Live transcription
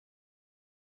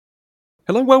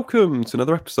Hello and welcome to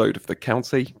another episode of the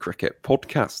County Cricket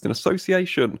Podcast in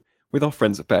association with our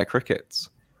friends at Bear Crickets.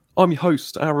 I'm your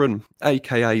host, Aaron,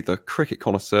 aka the Cricket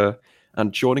Connoisseur,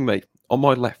 and joining me on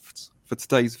my left for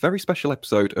today's very special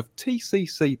episode of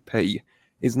TCCP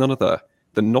is none other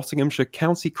than Nottinghamshire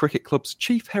County Cricket Club's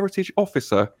Chief Heritage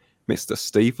Officer, Mr.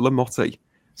 Steve Lamotte.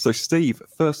 So Steve,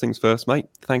 first things first, mate,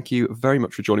 thank you very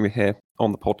much for joining me here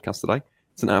on the podcast today.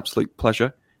 It's an absolute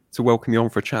pleasure to welcome you on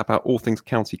for a chat about all things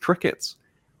county cricket.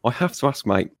 I have to ask,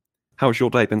 mate, how's your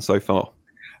day been so far?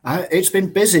 It's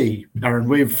been busy, Aaron.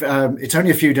 It's only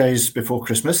a few days before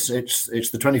Christmas. It's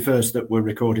the 21st that we're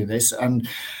recording this, and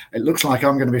it looks like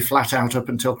I'm going to be flat out up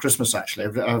until Christmas.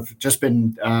 Actually, I've just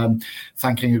been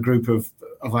thanking a group of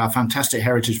our fantastic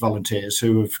heritage volunteers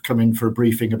who have come in for a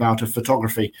briefing about a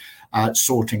photography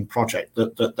sorting project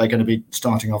that they're going to be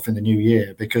starting off in the new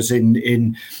year. Because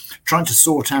in trying to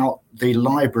sort out the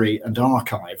library and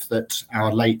archive that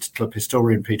our late club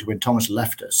historian Peter Wynne Thomas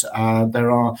left us,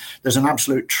 there's an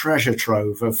absolute treasure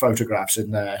trove of photographs in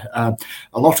there,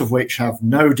 a lot of which have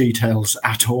no details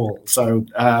at all. So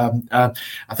I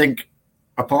think,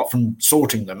 apart from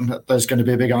sorting them, there's going to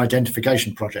be a big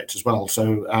identification project as well.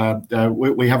 So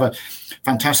we have a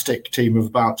fantastic team of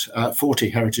about 40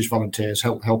 heritage volunteers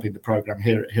helping the programme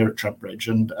here at Trent Bridge,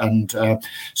 and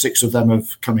 6 of them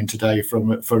have come in today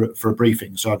for a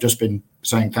briefing. So I've just been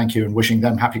saying thank you and wishing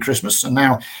them happy Christmas. And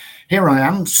now here I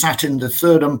am, sat in the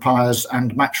third umpires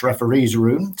and match referees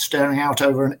room, staring out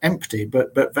over an empty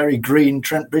but very green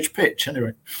Trent Bridge pitch.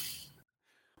 Anyway.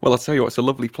 Well, I'll tell you what, it's a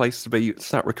lovely place to be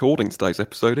sat recording today's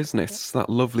episode, isn't it? It's that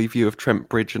lovely view of Trent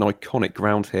Bridge, an iconic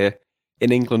ground here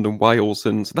in England and Wales,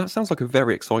 and that sounds like a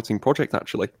very exciting project,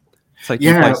 actually,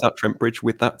 taking place at Trent Bridge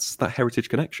with that heritage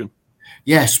connection.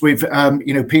 Yes, we've,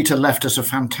 Peter left us a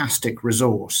fantastic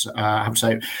resource. I have to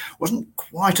say, it wasn't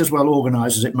quite as well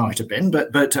organised as it might have been,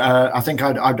 but I think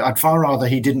I'd far rather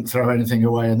he didn't throw anything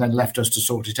away and then left us to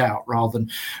sort it out rather than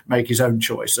make his own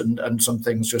choice and some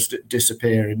things just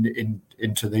disappear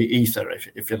into the ether,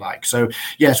 if you like. So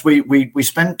yes, we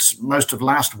spent most of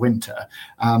last winter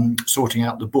sorting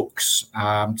out the books.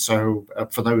 So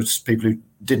for those people who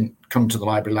didn't come to the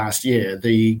library last year,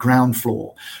 the ground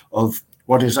floor of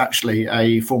what is actually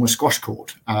a former squash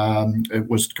court. It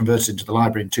was converted into the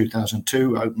library in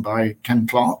 2002, opened by Ken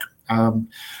Clark, one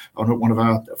of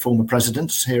our former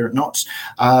presidents here at Notts.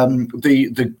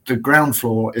 The ground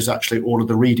floor is actually all of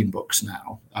the reading books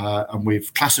now, and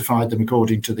we've classified them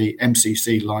according to the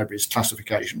MCC Libraries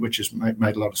classification, which has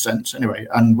made a lot of sense anyway.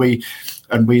 And we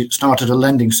started a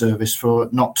lending service for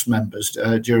Notts members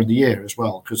during the year as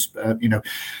well, because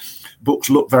books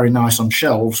look very nice on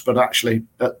shelves, but actually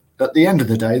at the end of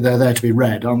the day, they're there to be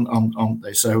read, aren't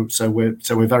they? So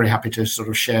we're very happy to sort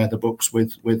of share the books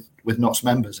with Notts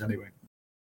members anyway.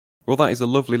 Well, that is a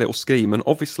lovely little scheme, and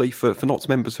obviously for Notts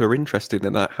members who are interested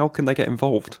in that, how can they get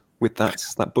involved with that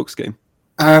book scheme?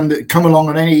 Come along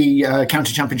on any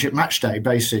county championship match day,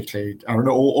 basically,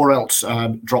 or else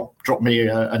drop me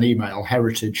an email,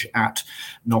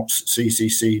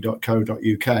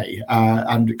 heritage@nottsccc.co.uk,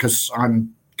 and because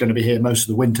I'm going to be here most of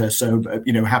the winter, so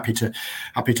happy to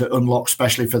unlock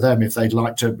specially for them if they'd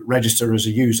like to register as a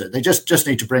user. They just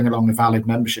need to bring along a valid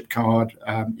membership card.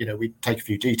 We take a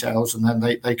few details, and then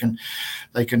they can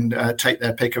take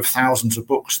their pick of thousands of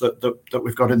books that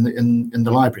we've got in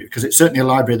the library, because it's certainly a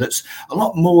library that's a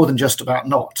lot more than just about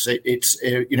Notts. It's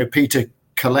Peter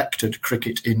collected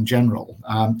cricket in general.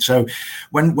 So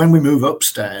when we move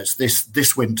upstairs,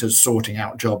 this winter's sorting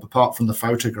out job, apart from the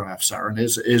photographs, Aaron,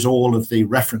 is all of the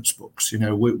reference books.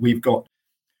 We've got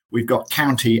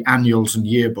county annuals and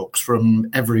yearbooks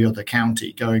from every other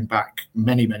county going back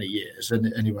many years.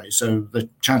 And anyway, so the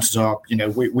chances are,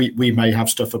 we may have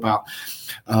stuff about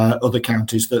other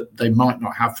counties that they might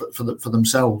not have for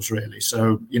themselves, really.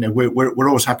 So we're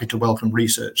always happy to welcome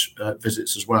research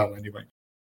visits as well. Anyway.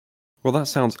 Well, that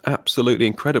sounds absolutely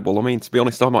incredible. I mean, to be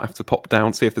honest, I might have to pop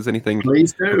down, see if there's anything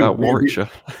about Warwickshire.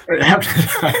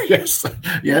 Yes,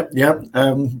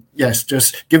 yes.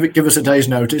 Just give us a day's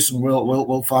notice, and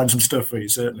we'll find some stuff for you.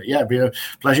 Certainly, yeah. It'd be a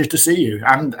pleasure to see you,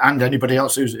 and anybody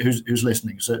else who's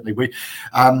listening. Certainly, we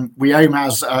aim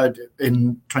as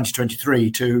in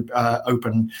 2023 to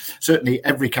open certainly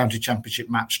every county championship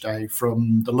match day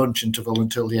from the lunch interval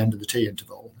until the end of the tea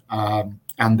interval.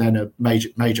 And then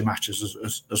major matches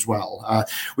as well.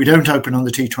 We don't open on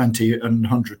the T20 and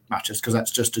 100 matches because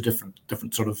that's just a different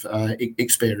sort of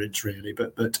experience, really.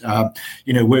 But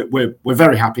we're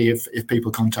very happy if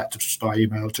people contact us by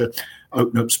email to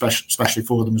open up especially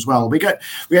for them as well. We get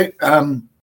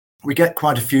we get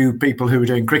quite a few people who are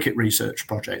doing cricket research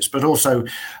projects, but also,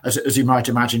 as you might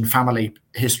imagine, family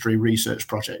history research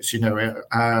projects.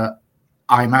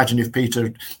 I imagine if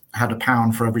Peter had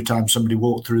 £1 for every time somebody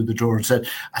walked through the door and said,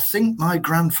 "I think my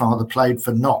grandfather played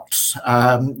for Notts,"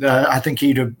 I think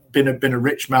he'd have been a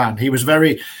rich man. He was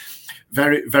very,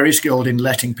 very, very skilled in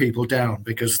letting people down,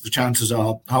 because the chances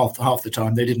are half the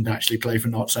time they didn't actually play for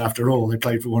Notts after all. They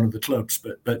played for one of the clubs.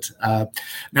 But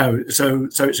no, so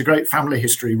it's a great family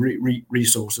history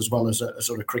resource as well as a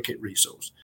sort of cricket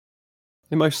resource.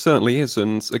 It most certainly is.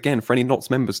 And again, for any Notts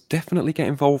members, definitely get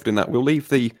involved in that. We'll leave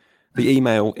the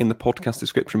email in the podcast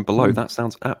description below. That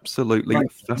sounds absolutely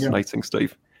fascinating, yeah.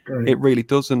 Steve. Great. It really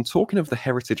does. And talking of the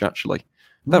heritage, actually,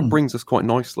 that brings us quite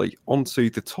nicely onto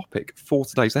the topic for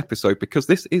today's episode, because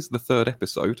this is the 3rd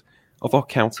episode of our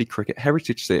County Cricket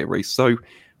Heritage series. So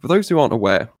for those who aren't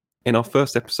aware, in our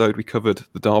first episode, we covered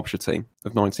the Derbyshire team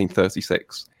of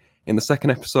 1936. In the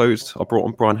second episode, I brought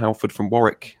on Brian Halford from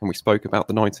Warwick, and we spoke about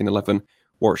the 1911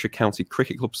 Warwickshire County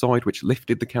Cricket Club side, which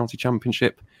lifted the county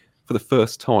championship for the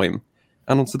first time.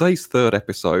 And on today's 3rd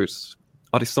episode,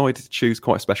 I decided to choose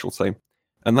quite a special team,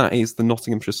 and that is the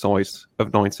Nottinghamshire side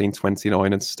of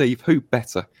 1929. And Steve, who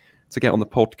better to get on the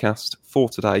podcast for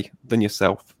today than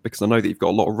yourself? Because I know that you've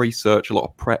got a lot of research, a lot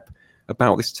of prep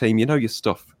about this team. You know your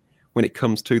stuff when it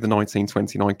comes to the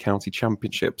 1929 County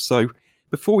Championship. So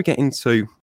before we get into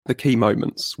the key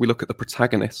moments, we look at the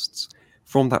protagonists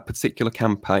from that particular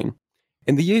campaign.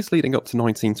 In the years leading up to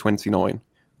 1929,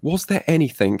 was there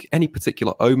anything, any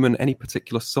particular omen, any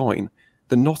particular sign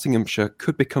that Nottinghamshire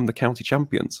could become the county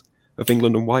champions of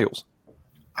England and Wales?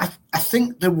 I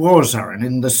think there was, Aaron,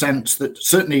 in the sense that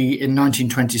certainly in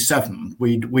 1927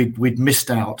 we'd missed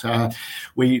out.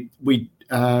 We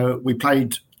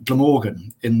played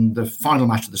Glamorgan in the final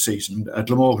match of the season.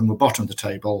 Glamorgan were bottom of the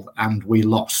table, and we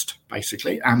lost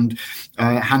basically, and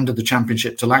handed the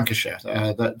championship to Lancashire.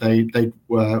 They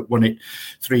won it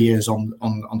 3 years on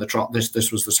the trot.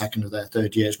 This was the second of their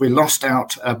 3rd years. We lost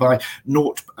out by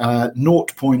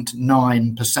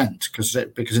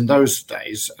 0.9%, because in those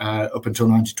days, up until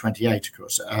 1928, of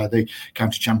course, the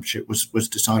county championship was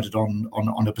decided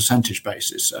on a percentage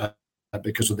basis.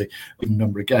 Because of the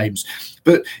number of games.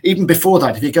 But even before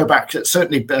that, if you go back,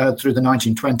 certainly through the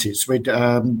 1920s,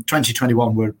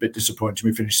 2021 were a bit disappointing.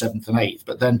 We finished 7th and 8th,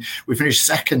 but then we finished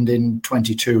 2nd in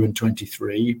 22 and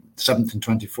 23, 7th in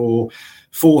 24,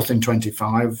 4th in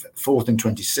 25, 4th in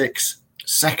 26,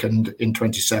 2nd in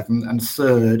 27, and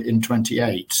 3rd in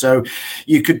 28. So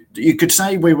you could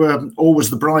say we were always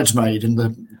the bridesmaid in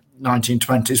the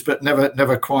 1920s, but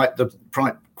never quite the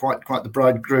quite the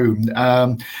bridegroom,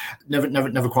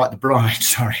 never quite the bride.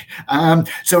 Sorry.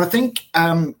 So I think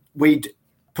we'd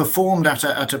performed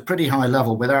at a pretty high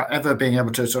level without ever being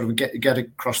able to sort of get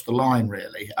across the line,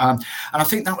 really. And I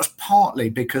think that was partly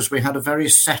because we had a very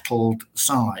settled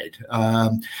side,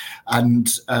 and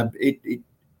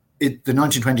the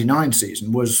 1929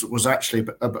 season was actually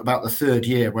about the 3rd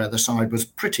year where the side was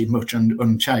pretty much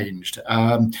unchanged,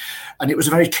 and it was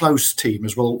a very close team,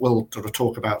 as we'll sort of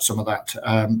talk about some of that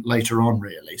later on,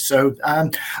 really. So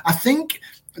I think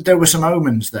there were some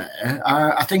omens there.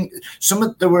 I think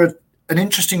there were an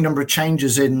interesting number of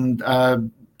changes in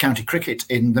county cricket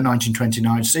in the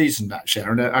 1929 season,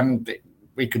 actually, and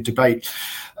we could debate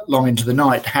long into the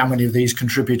night how many of these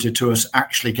contributed to us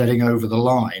actually getting over the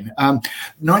line.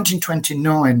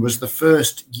 1929 was the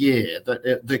first year that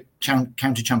the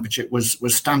county championship was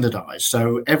standardised.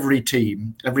 So every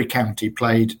county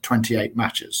played 28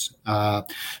 matches.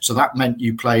 So that meant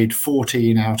you played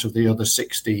 14 out of the other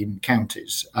 16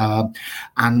 counties,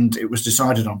 and it was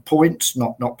decided on points,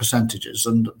 not percentages,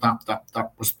 and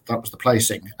that was the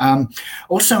placing.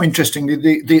 Also, interestingly,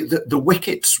 the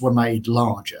wickets were made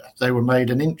larger. They were made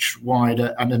an inch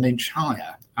wider and an inch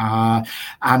higher.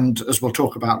 And as we'll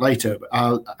talk about later,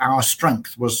 our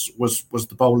strength was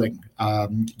the bowling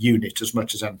unit as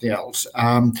much as anything else.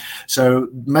 So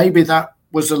maybe that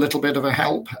was a little bit of a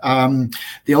help. The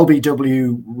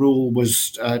LBW rule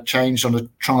was changed on a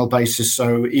trial basis,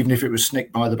 so even if it was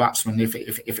snicked by the batsman, if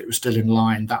it was still in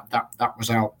line, that was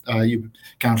out. You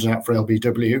counted out for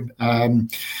LBW.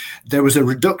 There was a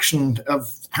reduction of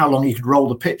how long you could roll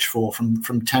the pitch for,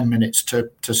 from 10 minutes to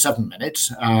 7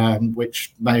 minutes,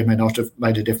 which may or may not have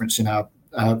made a difference in our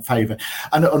favour.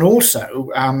 And also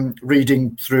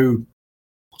reading through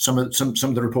some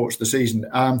of the reports of the season.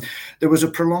 There was a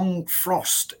prolonged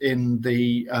frost in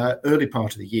the early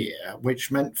part of the year,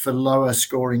 which meant for lower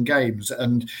scoring games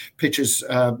and pitches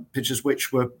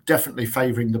which were definitely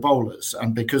favouring the bowlers.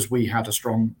 And because we had a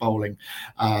strong bowling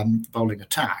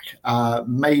attack,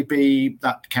 maybe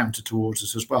that counted towards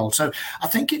us as well. So I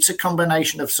think it's a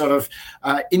combination of sort of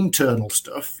internal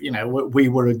stuff. We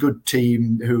were a good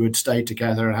team who had stayed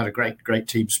together and had a great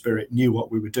team spirit, knew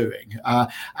what we were doing,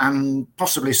 and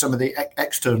possibly some of the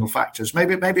external factors.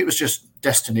 Maybe it was just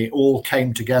destiny. All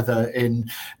came together in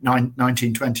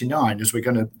 1929, as we're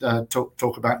going to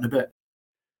talk about in a bit.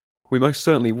 We most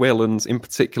certainly will, and in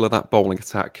particular that bowling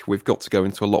attack, we've got to go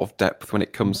into a lot of depth when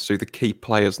it comes to the key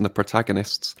players and the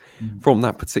protagonists from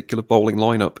that particular bowling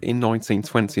lineup in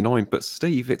 1929. But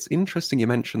Steve, it's interesting you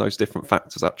mention those different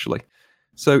factors actually.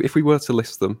 So if we were to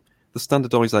list them, the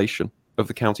standardisation of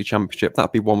the county championship,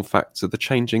 that'd be one factor. The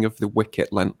changing of the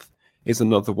wicket length is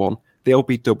another one. The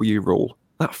LBW rule,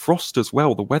 that frost as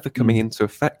well, the weather coming into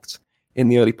effect in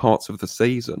the early parts of the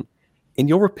season. In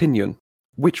your opinion,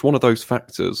 which one of those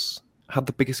factors had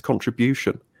the biggest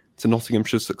contribution to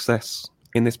Nottinghamshire's success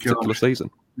in this particular season?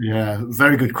 Yeah,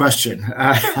 very good question.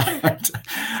 I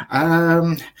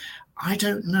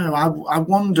don't know. I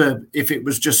wonder if it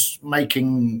was just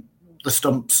making the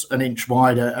stumps an inch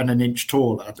wider and an inch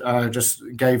taller, just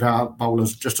gave our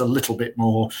bowlers just a little bit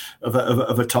more of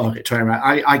a target to aim at.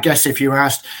 I guess if you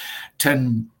asked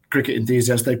 10 cricket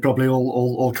enthusiasts, they'd probably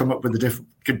all come up with a different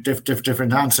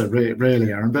answer,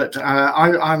 really, Aaron. But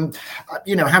I'm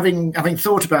having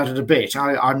thought about it a bit,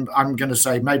 I'm going to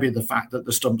say maybe the fact that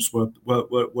the stumps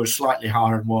were slightly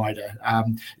higher and wider.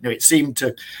 It seemed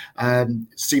to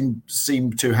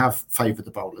have favoured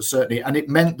the bowlers, certainly, and it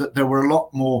meant that there were a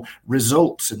lot more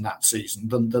results in that season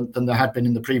than there had been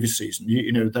in the previous season.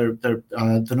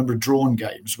 The number of drawn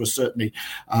games was certainly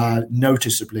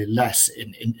noticeably less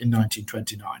in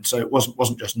 1929. So it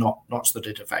wasn't just knots that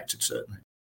it affected, certainly.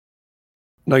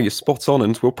 No, you're spot on,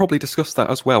 and we'll probably discuss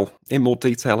that as well in more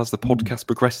detail as the podcast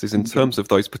progresses in terms of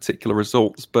those particular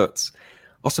results. But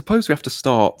I suppose we have to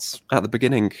start at the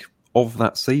beginning of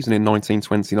that season in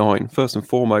 1929. First and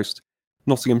foremost,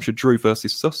 Nottinghamshire drew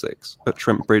versus Sussex at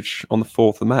Trent Bridge on the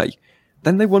 4th of May.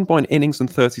 Then they won by an innings and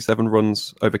 37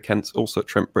 runs over Kent, also at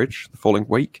Trent Bridge, the following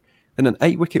week. Then an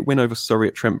 8-wicket win over Surrey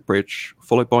at Trent Bridge,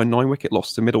 followed by a 9-wicket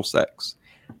loss to Middlesex.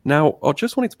 Now, I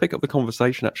just wanted to pick up the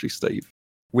conversation, actually, Steve,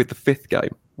 with the 5th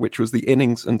game, which was the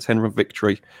innings and 10-run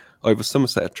victory over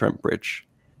Somerset at Trent Bridge,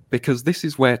 because this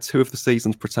is where two of the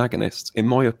season's protagonists, in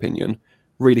my opinion,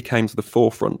 really came to the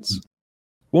forefront.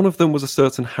 One of them was a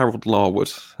certain Harold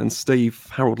Larwood, and Steve,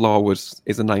 Harold Larwood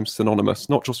is a name synonymous,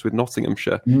 not just with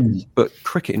Nottinghamshire, but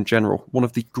cricket in general, one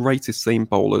of the greatest seam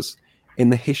bowlers in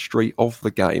the history of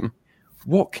the game.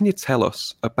 What can you tell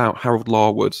us about Harold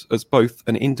Larwood as both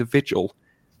an individual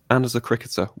and as a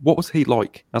cricketer? What was he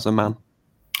like as a man?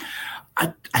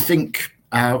 I think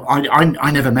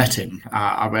I never met him.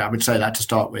 I would say that to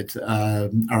start with.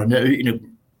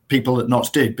 People at Notts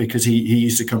did, because he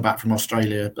used to come back from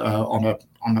Australia on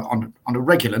a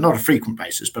regular, not a frequent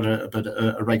basis, but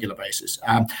a regular basis.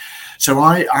 So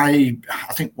I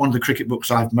think one of the cricket books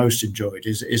I've most enjoyed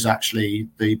is actually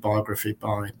the biography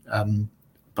by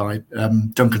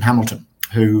Duncan Hamilton,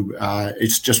 who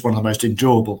is just one of the most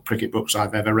enjoyable cricket books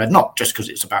I've ever read, not just because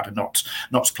it's about a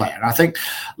Notts player. And I think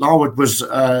Larwood was,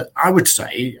 I would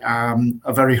say,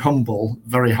 a very humble,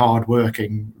 very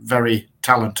hard-working, very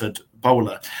talented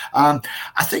bowler. I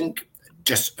think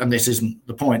and this isn't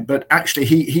the point, but actually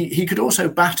he could also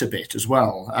bat a bit as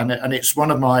well, and it's one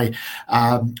of my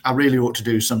I really ought to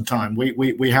do sometime.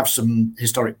 We have some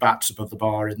historic bats above the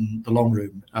bar in the long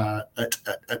room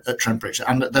at Trent Bridge,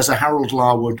 and there's a Harold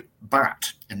Larwood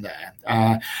bat in there,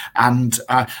 and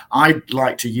I'd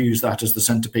like to use that as the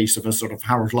centrepiece of a sort of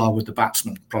Harold Larwood the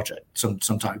batsman project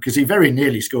sometime, because he very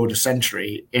nearly scored a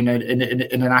century in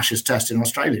an Ashes Test in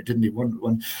Australia, didn't he?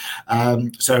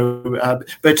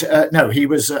 No, he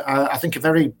was I think a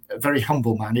very, very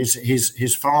humble man.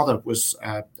 His father was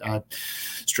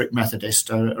strict Methodist,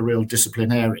 a real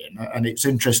disciplinarian, and it's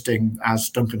interesting, as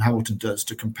Duncan Hamilton does,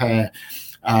 to compare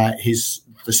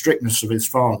the strictness of his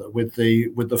father with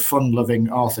the fun-loving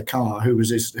Arthur Carr, who was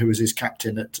his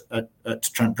captain at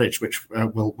Trent Bridge, which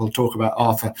we'll talk about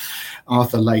Arthur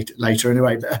later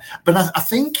anyway. But I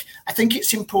think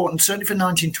it's important, certainly for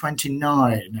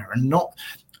 1929, and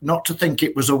not to think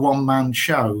it was a one-man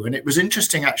show. And it was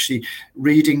interesting, actually,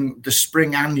 reading the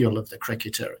spring annual of the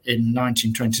Cricketer in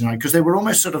 1929, because they were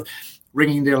almost sort of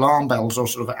ringing the alarm bells, or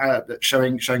sort of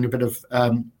showing a bit of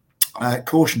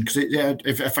caution, because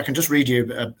if I can just read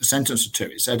you a sentence or two.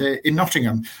 It said, in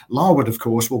Nottingham, Larwood, of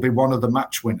course, will be one of the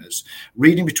match winners.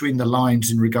 Reading between the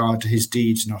lines in regard to his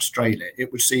deeds in Australia,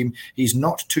 it would seem he's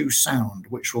not too sound,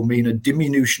 which will mean a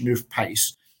diminution of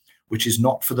pace, which is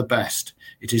not for the best.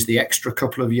 It is the extra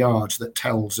couple of yards that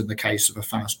tells in the case of a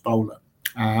fast bowler.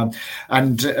 And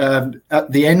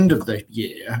at the end of the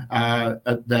year,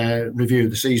 at their review of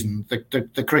the season,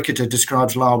 the cricketer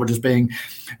describes Larwood as being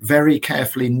very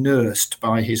carefully nursed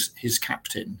by his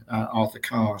captain, Arthur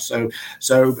Carr. So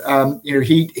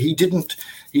he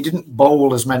didn't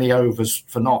bowl as many overs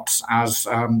for knots as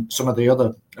some of the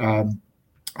other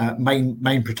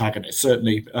main protagonists.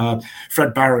 Certainly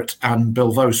Fred Barrett and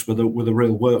Bill Voce were the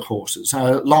real workhorses.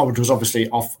 Larwood was obviously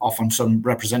off on some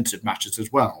representative matches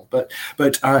as well, but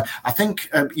I think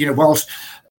whilst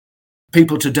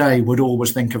people today would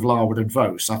always think of Larwood and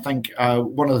Voce, I think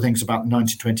one of the things about the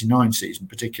 1929 season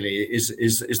particularly is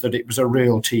that it was a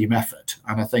real team effort.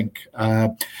 And I think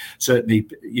certainly,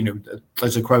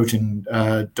 there's a quote in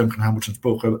Duncan Hamilton's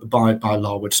book by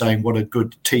Larwood saying what a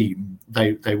good team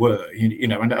they were,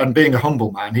 and being a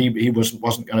humble man, he wasn't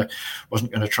going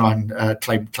to try and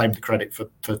claim the credit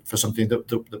for something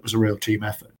that was a real team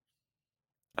effort.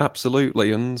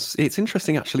 Absolutely, and it's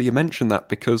interesting actually you mentioned that,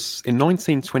 because in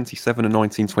 1927 and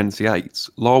 1928,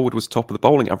 Larwood was top of the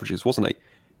bowling averages, wasn't he,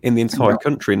 in the entire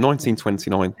country. In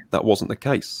 1929, that wasn't the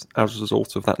case, as a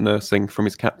result of that nursing from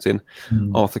his captain,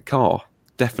 Arthur Carr.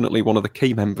 Definitely one of the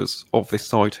key members of this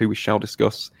side, who we shall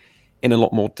discuss in a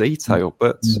lot more detail.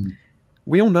 But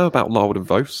we all know about Larwood and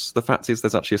Voce. The fact is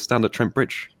there's actually a stand at Trent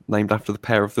Bridge named after the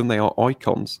pair of them. They are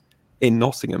icons in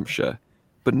Nottinghamshire.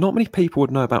 But not many people would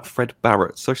know about Fred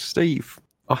Barrett. So, Steve,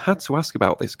 I had to ask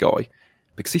about this guy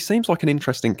because he seems like an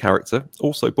interesting character,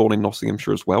 also born in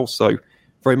Nottinghamshire as well, so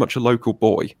very much a local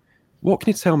boy. What can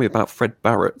you tell me about Fred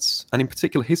Barrett, and in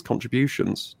particular his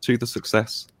contributions to the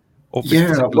success of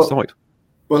this particular side?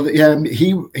 Well,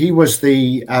 he was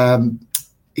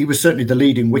he was certainly the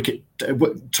leading wicket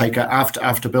taker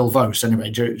after Bill Voce, anyway,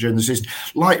 during the season.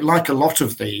 Like a lot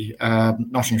of the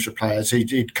Nottinghamshire players,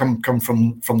 he'd come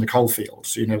from the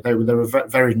coalfields. They were a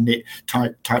very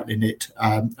tightly knit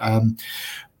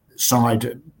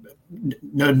side.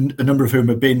 A number of whom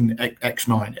have been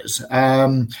ex-miners.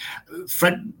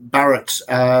 Fred Barrett,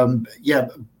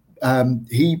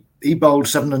 he bowled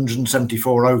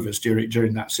 774 overs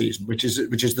during that season, which is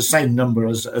the same number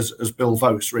as Bill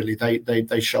Voce. Really,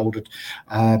 they shouldered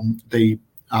the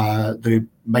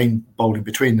main bowling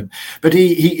between them, but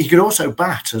he could also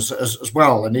bat as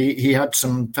well, and he had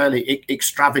some fairly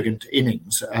extravagant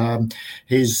innings.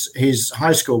 His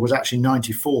high score was actually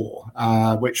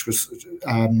 94, which was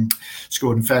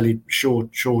scored in fairly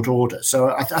short order.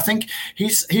 So I think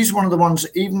he's one of the ones.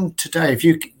 Even today, if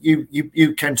you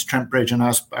came to Trent Bridge and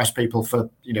asked people for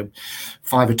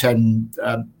 5 or 10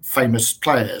 famous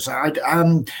players,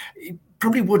 he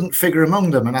probably wouldn't figure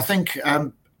among them. And I think.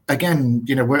 Again,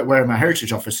 wearing my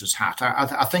heritage officer's hat,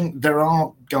 I think there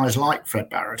are guys like Fred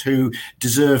Barrett who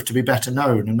deserve to be better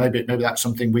known, and maybe that's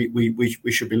something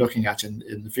we should be looking at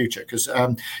in the future, because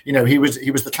he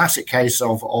was the classic case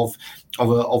of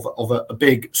a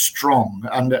big, strong,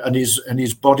 and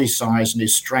his body size and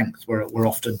his strength were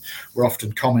often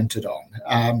commented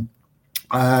on.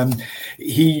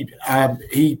 He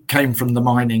came from the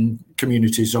mining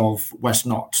communities of West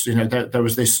Notts. There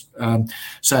was this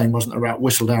saying, wasn't there, about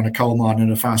whistle down a coal mine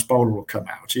and a fast bowler will come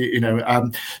out.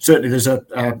 Certainly there's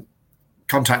a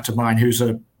contact of mine who's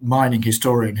a mining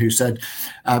historian who said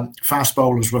fast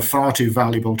bowlers were far too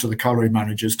valuable to the colliery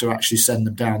managers to actually send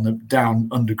them down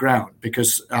underground,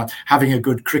 because having a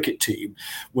good cricket team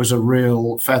was a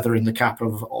real feather in the cap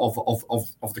of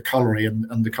the colliery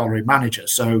and the colliery manager.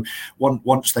 So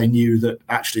once they knew that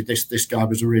actually this guy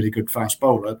was a really good fast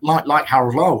bowler, like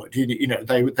Harold Larwood,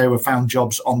 they were found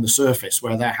jobs on the surface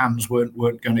where their hands weren't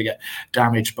going to get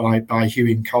damaged by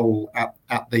hewing coal at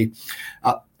the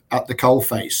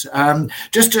coalface.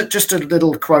 Just a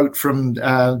little quote from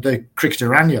the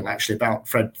Cricketer Annual, actually, about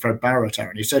Fred Barrett,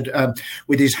 Aaron. He said,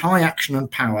 with his high action and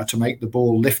power to make the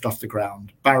ball lift off the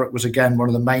ground, Barrett was again one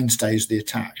of the mainstays of the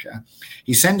attack.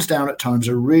 He sends down at times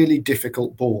a really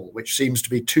difficult ball, which seems to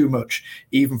be too much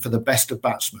even for the best of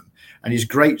batsmen. And his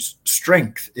great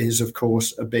strength is, of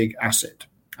course, a big asset.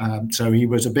 So he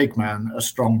was a big man, a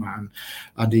strong man,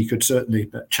 and he could certainly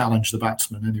challenge the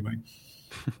batsman anyway.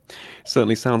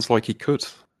 Certainly sounds like he could.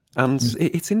 And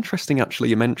it's interesting, actually,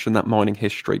 you mentioned that mining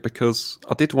history, because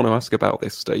I did want to ask about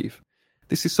this, Steve.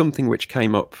 This is something which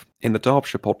came up in the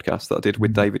Derbyshire podcast that I did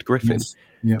with David Griffin. Yes.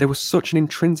 Yeah. There was such an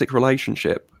intrinsic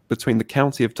relationship between the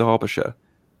county of Derbyshire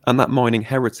and that mining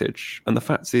heritage. And the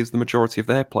fact is, the majority of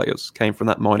their players came from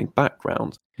that mining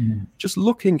background. Just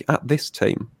looking at this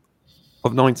team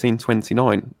of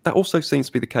 1929, that also seems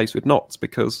to be the case with Notts,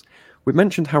 because we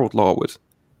mentioned Harold Larwood.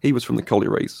 He was from the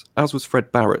collieries, as was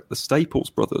Fred Barrett. The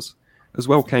Staples brothers as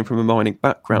well came from a mining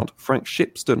background. Frank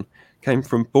Shipston came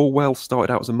from Bulwell,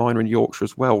 started out as a miner in Yorkshire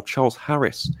as well. Charles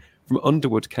Harris from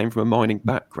Underwood came from a mining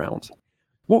background.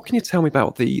 What can you tell me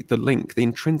about the link, the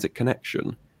intrinsic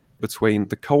connection between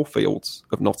the coalfields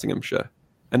of Nottinghamshire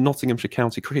and Nottinghamshire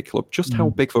County Cricket Club? Just how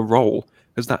big of a role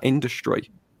has that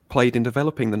industry played in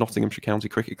developing the Nottinghamshire County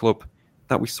Cricket Club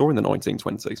that we saw in the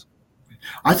 1920s?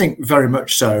 I think very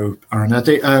much so, Aaron. I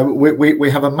think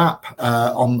we have a map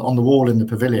on the wall in the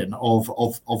pavilion of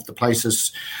the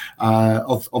places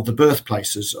of the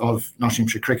birthplaces of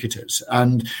Nottinghamshire cricketers,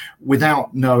 and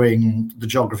without knowing the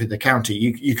geography of the county,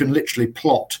 you can literally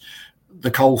plot the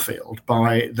coalfield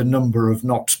by the number of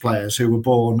Notts players who were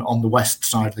born on the west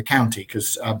side of the county.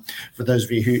 Because for those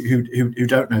of you who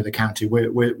don't know the county,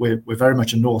 we're very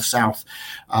much a north-south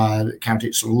county.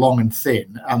 It's long and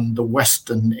thin, and the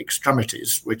western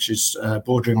extremities, which is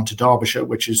bordering onto Derbyshire,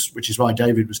 which is why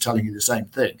David was telling you the same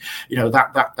thing.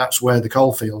 That's where the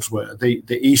coalfields were.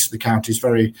 The east of the county is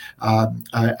very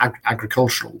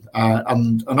agricultural,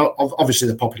 and obviously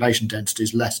the population density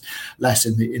is less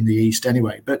in the east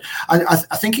anyway. But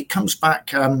I think it comes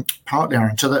back partly,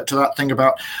 Aaron, to that thing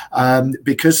about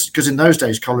because in those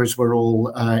days collieries were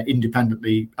all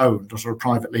independently owned or sort of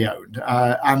privately owned,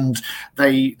 and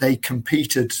they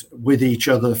competed with each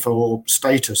other for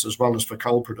status as well as for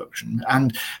coal production.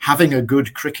 And having a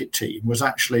good cricket team was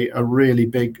actually a really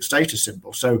big status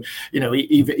symbol. So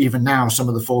even now, some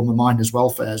of the former miners'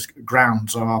 welfare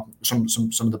grounds are some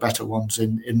of the better ones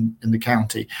in the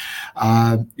county.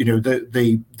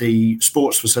 The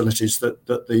sports facilities that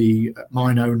the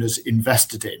mine owners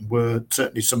invested in were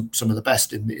certainly some of the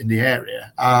best in the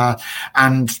area,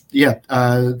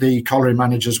 the colliery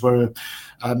managers were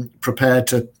prepared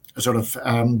to sort of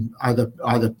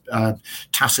either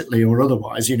tacitly or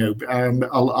otherwise,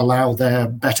 allow their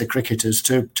better cricketers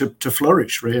to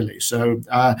flourish, really. So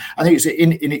I think it's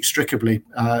inextricably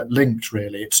linked.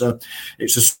 Really, it's a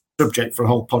subject for a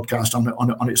whole podcast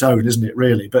on its own, isn't it?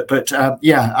 Really,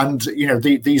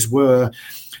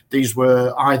 these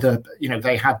were either,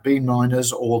 they had been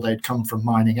miners or they'd come from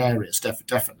mining areas,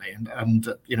 definitely.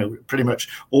 And pretty much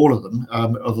all of them,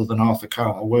 other than Arthur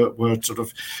Carr, were sort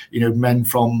of, men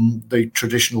from the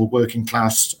traditional working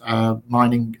class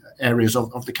mining areas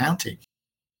of the county.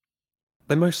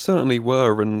 They most certainly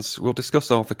were, and we'll discuss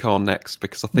Arthur Carr next,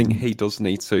 because I think he does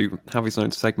need to have his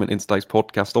own segment in today's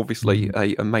podcast. Obviously,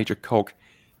 a major cog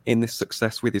in this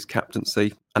success with his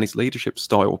captaincy and his leadership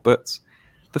style. But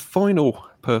the final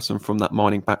person from that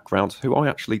mining background, who I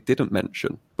actually didn't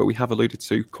mention, but we have alluded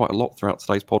to quite a lot throughout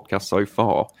today's podcast so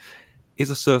far, is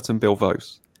a certain Bill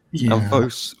Voce. Yeah. And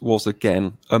Voce was,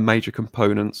 again, a major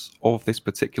component of this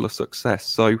particular success.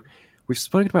 So we've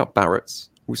spoken about Barrett's,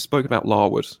 we've spoken about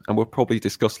Larwood, and we'll probably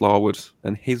discuss Larwood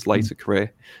and his later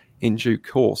career in due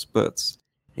course. But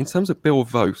in terms of Bill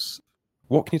Voce,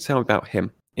 what can you tell me about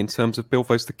him in terms of Bill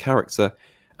Voce, the character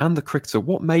and the cricketer?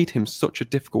 What made him such a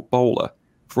difficult bowler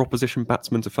for opposition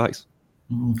batsmen to face?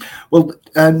 Well,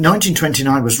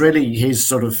 1929 was really his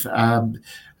sort of,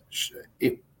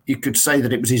 you could say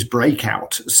that it was his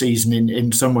breakout season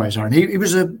in some ways, Aaron. He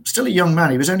was still a young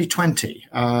man. He was only 20.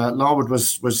 Larwood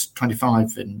was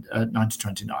 25 in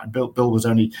 1929. Bill was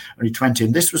only 20.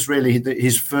 And this was really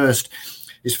his first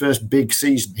big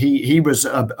season. He was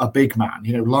a big man.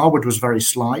 Larwood was very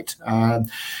slight.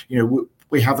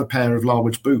 We have a pair of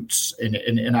Larwood's boots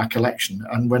in our collection,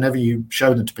 and whenever you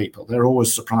show them to people, they're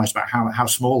always surprised about how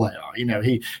small they are.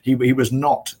 He was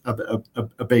not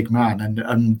a big man,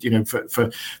 and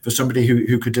for somebody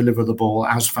who could deliver the ball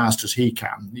as fast as he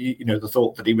can, the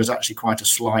thought that he was actually quite a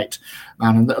slight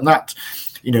man, and that.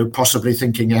 Possibly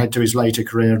thinking ahead to his later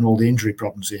career and all the injury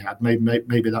problems he had,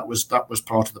 maybe that was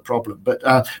part of the problem. But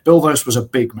Bill Voce was a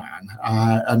big man,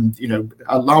 and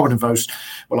Larwood and Voce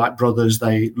were like brothers.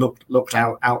 They looked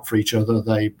out for each other.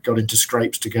 They got into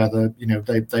scrapes together.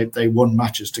 They won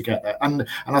matches together, and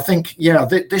I think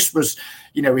this was,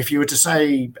 if you were to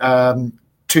say.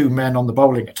 Two men on the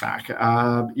bowling attack,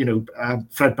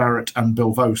 Fred Barrett and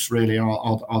Bill Voce really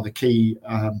are the key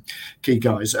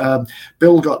guys.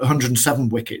 Bill got 107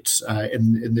 wickets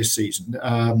in this season.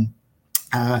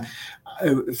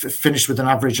 Finished with an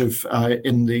average of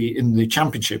in the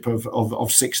championship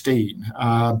of 16.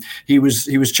 He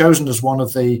was chosen as one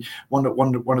of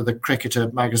the Cricketer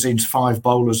magazine's 5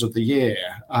 bowlers of the year.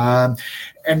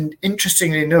 And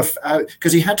interestingly enough,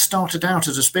 because he had started out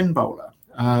as a spin bowler.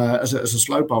 as a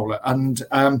slow bowler, and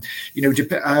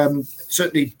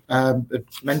certainly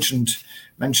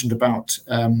mentioned about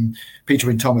Peter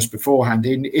Wynne Thomas beforehand.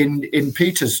 In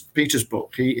Peter's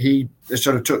book, he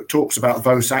sort of talks about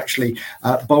Voce actually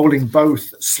bowling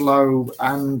both slow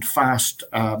and fast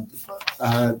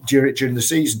during the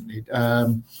season.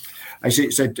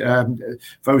 It said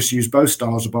Voce used both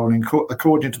styles of bowling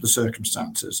according to the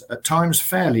circumstances, at times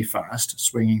fairly fast,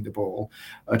 swinging the ball,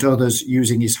 at others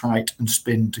using his height and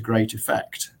spin to great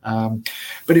effect.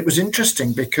 But it was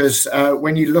interesting because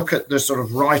when you look at the sort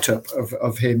of write-up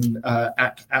of him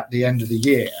at the end of the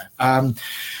year,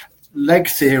 leg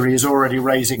theory is already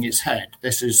raising its head.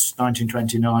 This is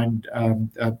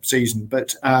 1929 season,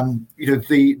 but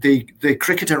the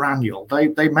Cricketer Annual,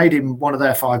 they made him one of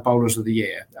their 5 bowlers of the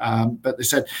year. But they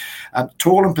said,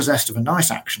 tall and possessed of a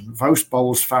nice action, Voce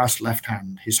bowls fast left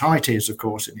hand. His height is, of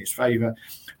course, in his favour,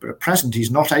 but at present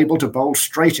he's not able to bowl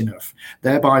straight enough,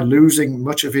 thereby losing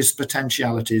much of his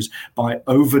potentialities by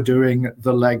overdoing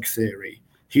the leg theory.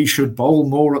 He should bowl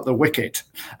more at the wicket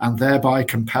and thereby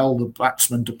compel the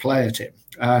batsman to play at him.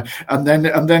 And then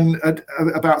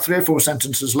about 3 or 4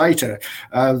 sentences later,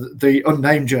 the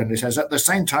unnamed journalist says, at the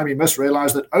same time, he must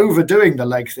realise that overdoing the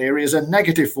leg theory is a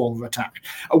negative form of attack,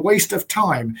 a waste of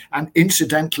time, and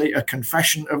incidentally a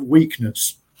confession of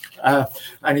weakness.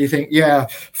 And you think,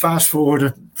 fast forward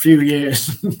a few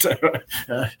years,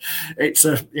 it's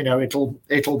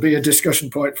it'll be a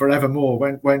discussion point forevermore,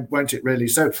 won't it? Really.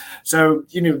 So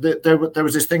there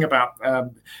was this thing about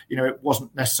it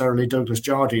wasn't necessarily Douglas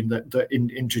Jardine that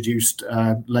introduced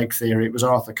leg theory. It was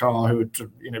Arthur Carr who had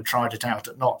tried it out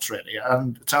at Notts, really.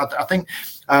 And so I think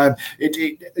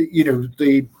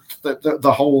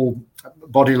the whole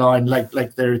bodyline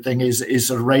leg theory thing is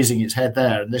sort of raising its head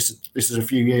there, and this is a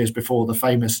few years before the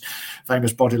famous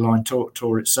bodyline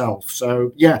tour itself.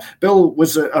 So Bill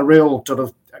was a real sort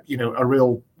of a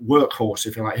real workhorse,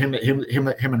 if you like.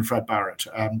 Him and Fred Barrett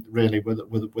really were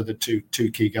the two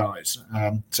key guys.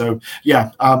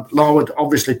 Larwood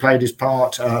obviously played his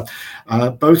part.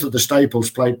 Both of the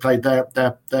Staples played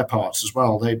their parts as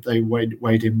well. They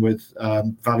weighed in with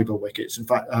valuable wickets. In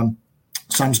fact,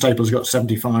 Sam Staples got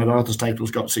 75, Arthur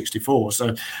Staples got 64.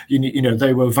 So,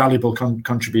 they were valuable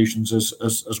contributions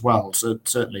as well, so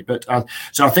certainly. But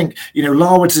so I think,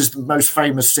 Larwood's is the most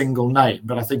famous single name,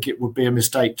 but I think it would be a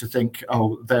mistake to think,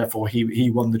 therefore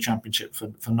he won the championship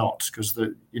for Notts, because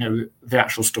the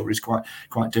actual story is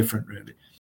quite different, really.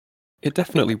 It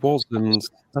definitely was. And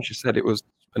as you said, it was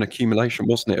an accumulation,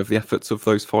 wasn't it, of the efforts of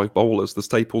those 5 bowlers, the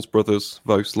Staples brothers,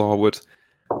 Voce, Larwood,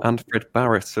 and Fred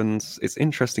Barrett. And it's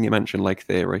interesting you mentioned leg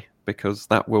theory, because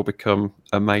that will become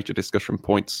a major discussion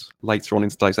point later on in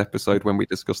today's episode when we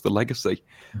discuss the legacy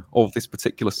of this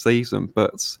particular season.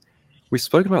 But we've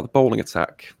spoken about the bowling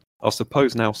attack. I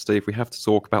suppose now, Steve, we have to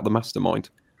talk about the mastermind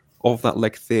of that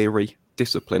leg theory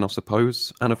discipline, I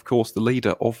suppose, and of course the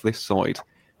leader of this side,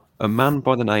 a man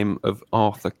by the name of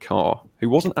Arthur Carr, who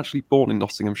wasn't actually born in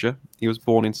Nottinghamshire. He was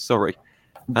born in Surrey.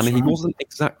 And he wasn't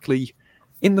exactly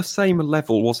in the same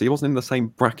level, was he? He wasn't in the same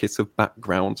bracket of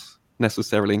background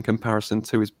necessarily in comparison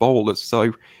to his bowlers.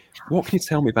 So what can you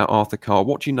tell me about Arthur Carr?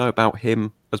 What do you know about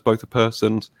him as both a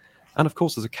person and, of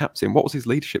course, as a captain? What was his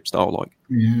leadership style like?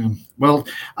 Yeah, well,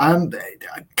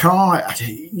 Carr,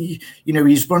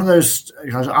 he's one of those.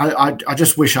 I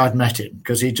just wish I'd met him,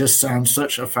 because he just sounds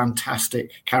such a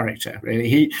fantastic character.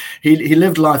 Really, he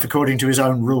lived life according to his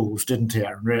own rules, didn't he,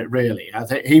 Aaron? Really, I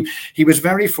think he was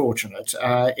very fortunate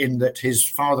in that his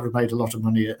father had made a lot of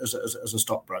money as a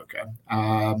stockbroker.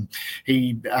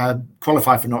 He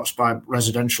qualified for Notts by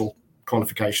residential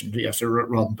qualification, so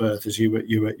rather than birth, as you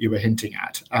were hinting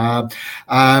at.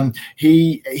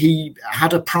 He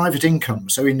had a private income,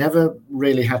 so he never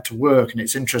really had to work. And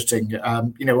it's interesting,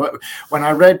 when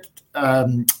I read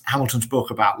Hamilton's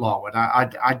book about Larwood,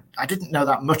 I didn't know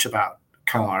that much about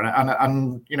Carr,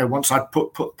 and once I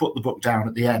put the book down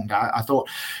at the end, I thought,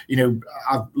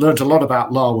 I've learned a lot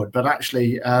about Larwood, but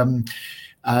actually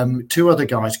 2 other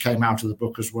guys came out of the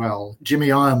book as well.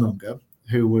 Jimmy Ironmonger,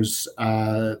 who was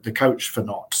the coach for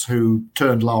Notts, who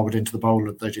turned Larwood into the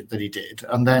bowler that he did.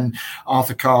 And then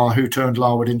Arthur Carr, who turned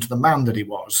Larwood into the man that he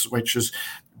was, which has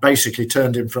basically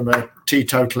turned him from a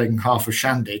teetotaling half of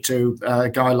shandy to a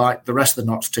guy like the rest of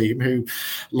the Notts team, who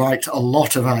liked a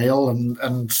lot of ale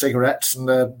and cigarettes and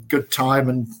a good time,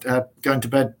 and going to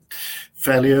bed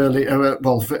fairly early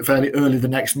the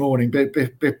next morning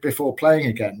before playing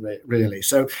again, really.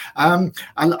 So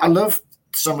I love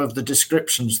some of the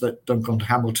descriptions that Duncan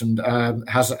Hamilton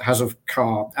has of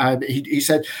Carr. He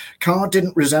said, Carr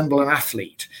didn't resemble an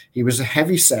athlete. He was a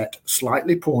heavy-set,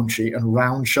 slightly paunchy and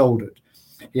round-shouldered.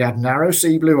 He had narrow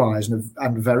sea blue eyes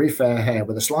and very fair hair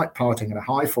with a slight parting and a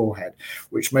high forehead,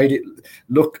 which made it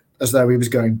look as though he was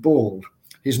going bald.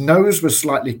 His nose was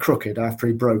slightly crooked after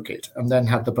he broke it and then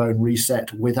had the bone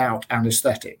reset without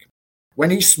anaesthetic.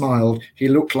 When he smiled, he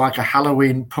looked like a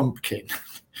Halloween pumpkin.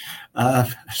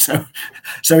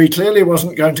 So he clearly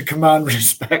wasn't going to command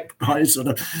respect by his sort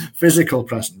of physical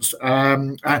presence.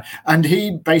 And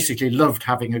he basically loved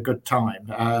having a good time.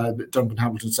 Duncan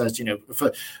Hamilton says,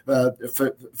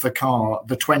 for Carr,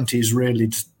 the 20s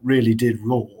really did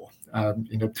roar.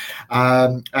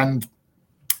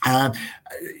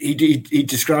 He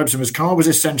describes him as Carr was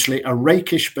essentially a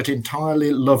rakish but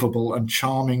entirely lovable and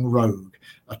charming rogue.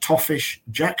 A toffish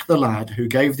Jack the Lad who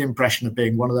gave the impression of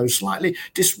being one of those slightly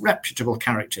disreputable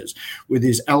characters with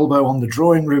his elbow on the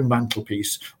drawing room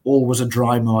mantelpiece, always a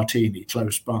dry martini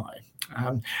close by.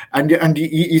 And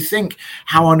you think,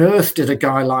 how on earth did a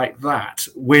guy like that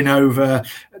win over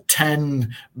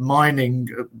 10 miners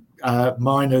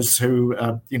who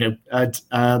had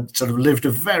sort of lived a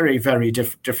very, very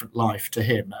different life to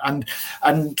him, and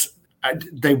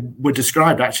they were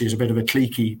described actually as a bit of a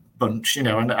cliquey bunch,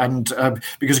 and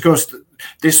because of course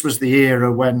this was the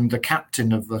era when the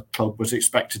captain of the club was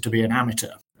expected to be an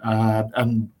amateur,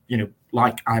 and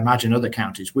like I imagine other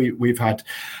counties, we've had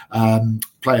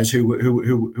players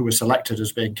who were selected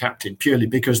as being captain purely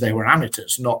because they were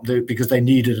amateurs, not because they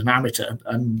needed an amateur,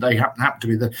 and they happened to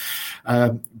be the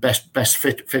best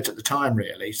fit at the time,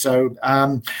 really. So,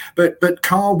 but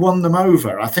Carr won them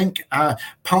over, I think,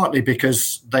 partly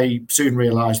because they soon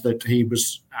realised that he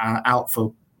was out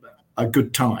for a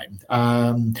good time,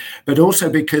 but also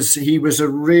because he was a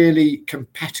really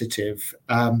competitive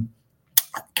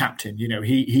captain.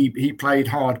 He played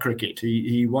hard cricket.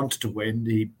 He wanted to win.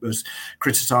 He was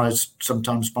criticised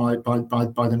sometimes by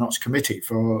the Notts committee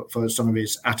for some of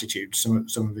his attitudes, some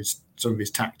of his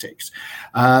tactics,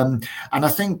 and I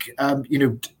think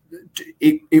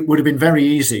it would have been very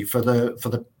easy for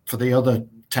the other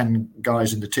 10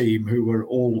 guys in the team who were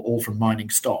all from mining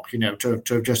stock, to have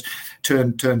just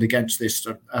turned against this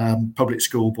public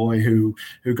school boy who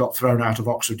got thrown out of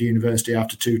Oxford University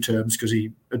after 2 terms because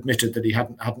he admitted that he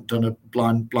hadn't done a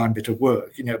blind bit of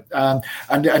work, and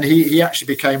he actually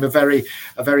became a very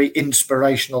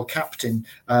inspirational captain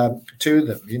to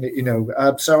them,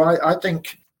 so I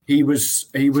think he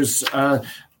was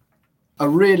a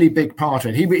really big part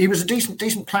of it. He was a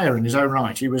decent player in his own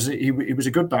right. He was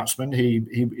a good batsman. He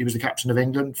was the captain of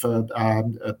England for a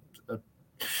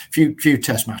few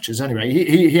Test matches. Anyway,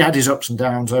 he had his ups and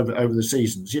downs over the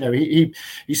seasons. He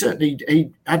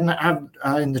certainly hadn't had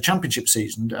in the Championship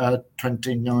season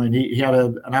 29. He had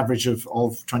an average of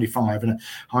 25 and a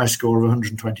high score of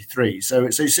 123. So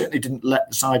he certainly didn't let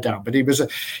the side down. But he was a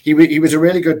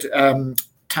really good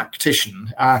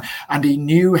tactician, and he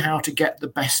knew how to get the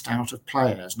best out of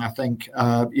players. And I think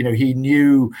he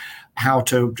knew how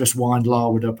to just wind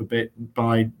Larwood up a bit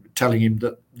by telling him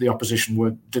that the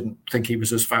opposition didn't think he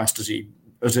was as fast as he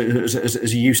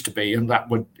used to be, and that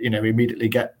would immediately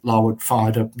get Larwood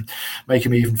fired up and make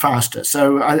him even faster.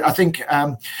 So I think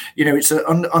it's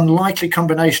an unlikely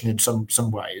combination in some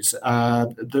ways,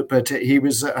 but he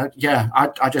was I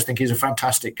just think he's a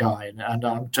fantastic guy, and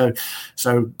I'm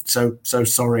so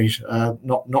sorry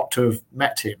not to have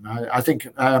met him. I think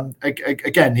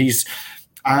again he's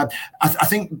I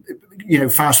think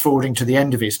fast forwarding to the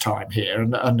end of his time here,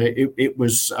 and it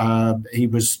was he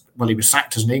was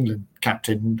sacked as an England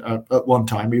captain at one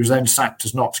time. He was then sacked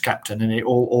as Notts captain, and it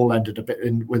all ended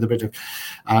with a bit of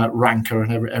rancour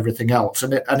and everything else.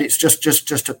 And it's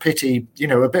just a pity,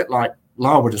 a bit like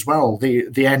Larwood as well.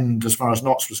 The end, as far as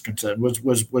Notts was concerned,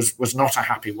 was not a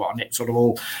happy one. It sort of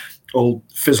all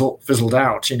fizzled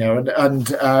out,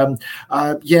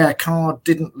 Carr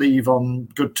didn't leave on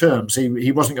good terms.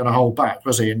 He wasn't going to hold back,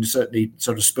 was he? And certainly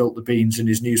sort of spilt the beans in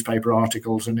his newspaper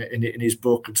articles and in his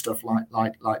book and stuff like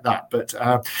that. But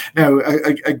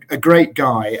a great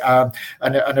guy,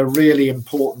 and a really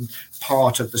important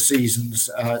part of the season's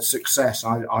success,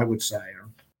 I would say.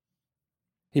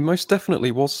 He most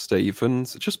definitely was, Steve,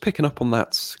 and just picking up on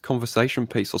that conversation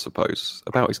piece, I suppose,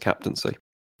 about his captaincy.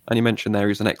 And you mentioned there he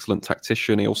was an excellent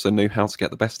tactician. He also knew how to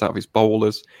get the best out of his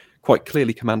bowlers, quite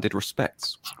clearly commanded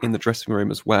respect in the dressing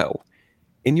room as well.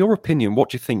 In your opinion, what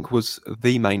do you think was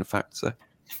the main factor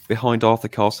behind Arthur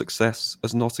Carr's success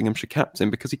as Nottinghamshire captain?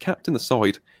 Because he captained the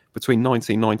side between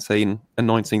 1919 and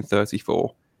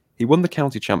 1934. He won the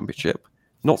county championship.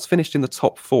 Notts finished in the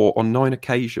top 4 on 9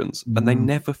 occasions, and they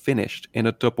never finished in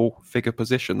a double-figure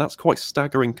position. That's quite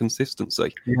staggering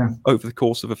consistency over the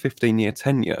course of a 15-year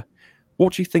tenure.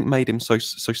 What do you think made him so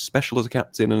special as a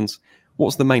captain, and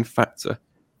what's the main factor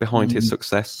behind his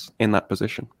success in that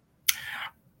position?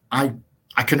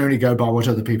 I can only go by what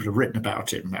other people have written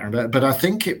about him, but I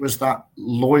think it was that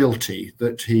loyalty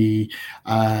that he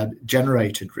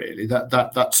generated. Really,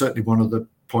 that's certainly one of the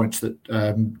points that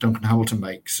Duncan Hamilton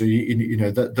makes. So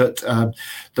that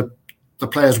the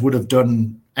players would have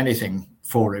done anything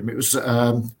for him. It was,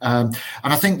 and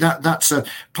I think that's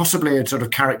possibly a sort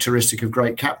of characteristic of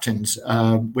great captains.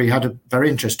 We had a very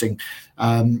interesting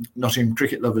Nottingham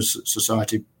Cricket Lovers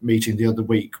Society meeting the other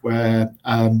week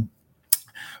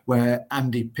where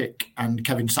Andy Pick and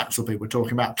Kevin Saxelby were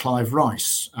talking about Clive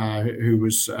Rice, who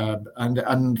was,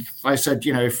 and I said,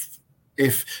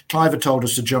 if Clive had told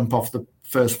us to jump off the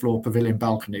first floor pavilion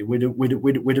balcony, we'd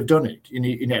have done it.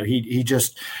 He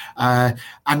just, and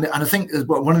I think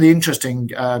one of the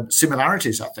interesting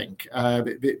similarities, I think,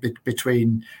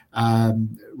 between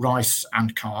Rice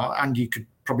and Carr, and you could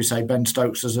probably say Ben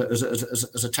Stokes as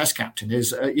a Test captain,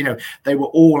 is they were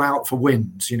all out for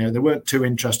wins. They weren't too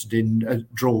interested in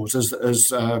draws,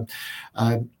 as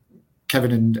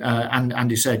Kevin and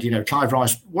Andy said. Clive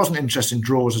Rice wasn't interested in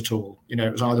draws at all. It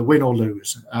was either win or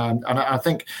lose. And I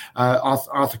think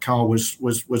Arthur Carr was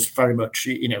very much,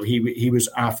 he was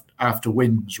after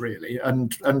wins, really.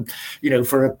 And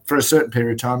for a certain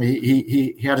period of time,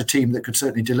 he had a team that could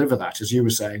certainly deliver that, as you were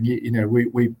saying.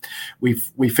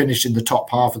 We finished in the top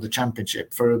half of the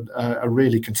championship for a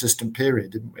really consistent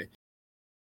period, didn't we?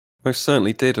 Most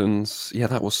certainly did, and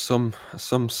that was some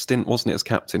stint, wasn't it, as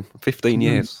captain? 15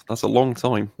 years. That's a long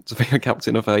time to be a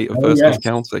captain of a first-class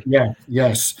county.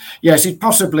 Yes. He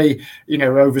possibly,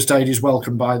 overstayed his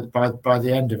welcome by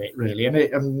the end of it, really.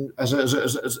 And as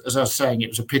I was saying, it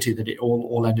was a pity that it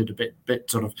all ended a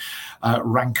bit sort of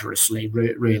rancorously,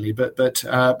 really. But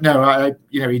no,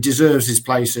 he deserves his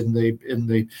place in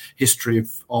the history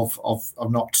of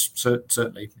Notts,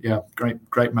 certainly. Yeah,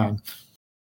 great man.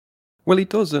 Well, he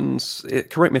does, and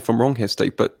correct me if I'm wrong here,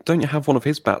 Steve, but don't you have one of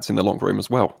his bats in the long room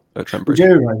as well at Trent Bridge? We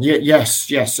do, yes,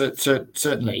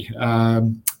 certainly.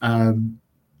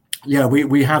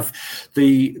 We have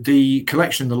the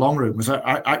collection in the long room was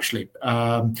actually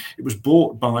it was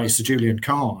bought by Sir Julian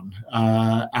Carn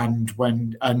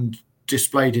and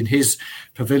displayed in his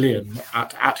pavilion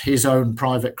at his own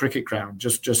private cricket ground,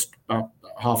 just about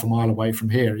half a mile away from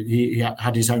here. He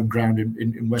had his own ground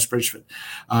in West Bridgford.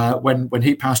 When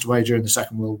he passed away during the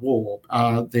Second World War,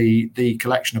 the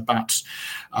collection of bats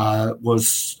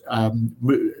was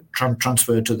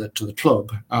transferred to the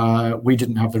club. We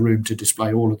didn't have the room to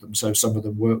display all of them, so some of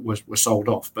them were sold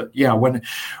off. But yeah,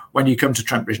 when you come to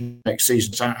Trent Bridge next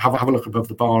season, have a look above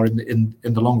the bar in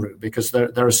the long room, because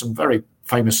there are some very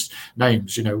famous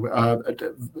names.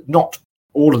 Not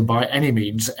all of them by any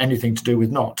means anything to do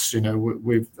with Notts.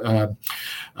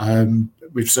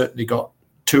 We've certainly got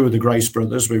two of the Grace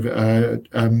brothers. We've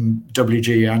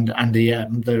WG and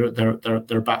EM.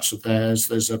 There are bats of theirs.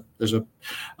 There's a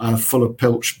Fuller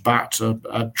Pilch bat,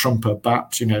 a Trumper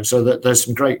bat. So that there's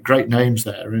some great names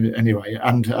there anyway.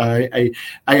 And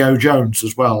A.O. Jones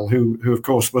as well, who of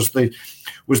course was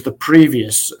the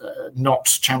previous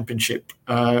Notts Championship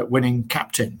winning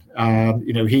captain.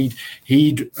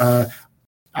 He'd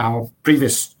our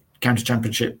previous county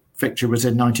championship fixture was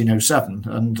in 1907,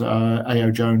 and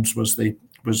A.O. Jones was the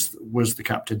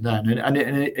captain then. And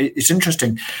it's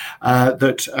interesting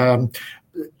that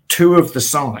two of the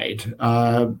side,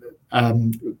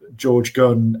 George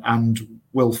Gunn and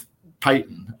Wilf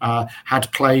Payton,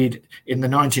 had played in the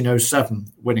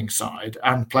 1907 winning side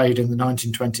and played in the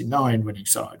 1929 winning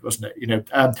side, wasn't it?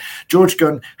 George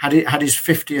Gunn had his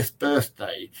 50th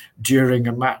birthday during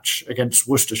a match against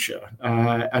Worcestershire,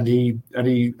 and he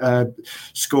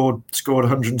scored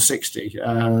 160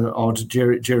 odd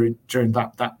during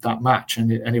that match.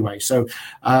 And anyway, so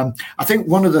I think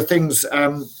one of the things.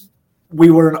 We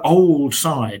were an old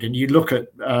side, and you look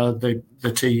at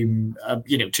the team,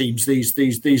 teams these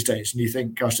days, and you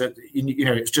think, gosh,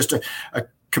 it's just a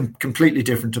completely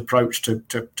different approach to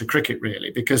cricket,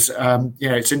 really, because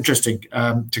it's interesting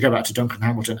to go back to Duncan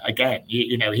Hamilton again.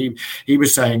 He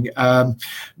was saying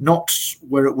Notts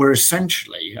were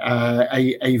essentially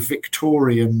a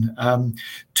Victorian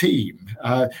team,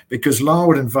 because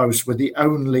Larwood and Voce were the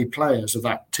only players of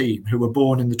that team who were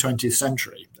born in the 20th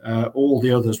century. All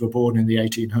the others were born in the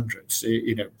 1800s.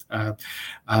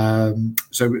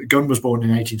 So Gunn was born in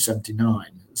 1879.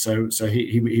 So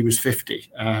he was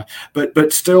 50,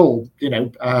 but still,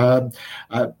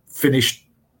 finished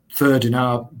third in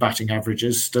our batting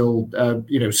averages, still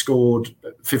scored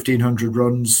 1,500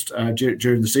 runs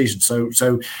during the season.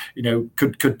 So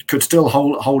could still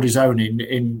hold his own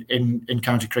in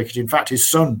county cricket. In fact, his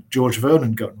son George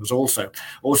Vernon Gunn was also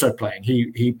playing.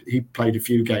 He played a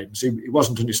few games. He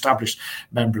wasn't an established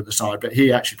member of the side, but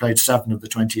he actually played 7 of the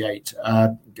 28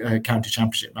 county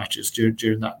championship matches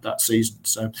during that season.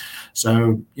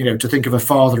 So to think of a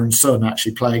father and son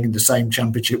actually playing in the same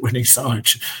championship winning side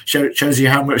shows you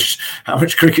how much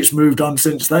cricket's moved on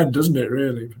since then, doesn't it?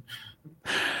 Really.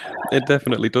 It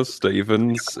definitely does, Steve.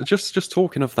 And just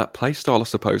talking of that play style, I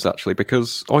suppose, actually,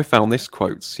 because I found this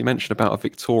quote. You mentioned about a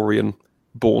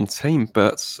Victorian-born team,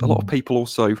 but a lot of people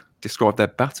also describe their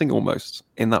batting almost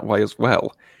in that way as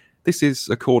well. This is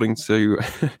according to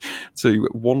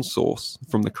one source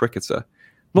from the Cricketer.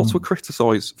 Not to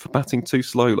criticise for batting too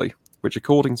slowly, which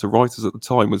according to writers at the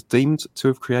time was deemed to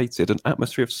have created an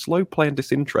atmosphere of slow play and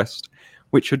disinterest,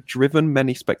 which had driven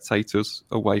many spectators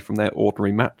away from their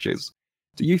ordinary matches.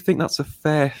 Do you think that's a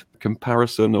fair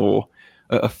comparison or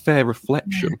a fair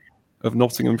reflection of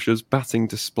Nottinghamshire's batting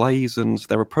displays and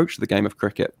their approach to the game of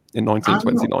cricket in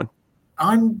 1929?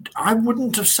 I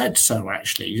wouldn't have said so,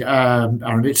 actually.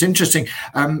 Aaron, it's interesting.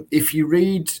 If you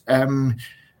read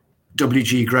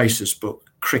W.G. Grace's book,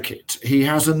 Cricket, he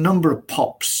has a number of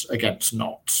pops against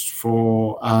Notts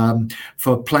for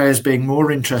players being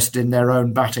more interested in their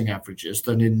own batting averages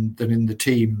than in the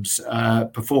team's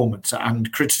performance,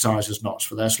 and criticises Notts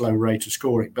for their slow rate of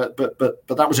scoring. But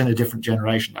that was in a different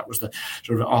generation. That was the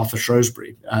sort of Arthur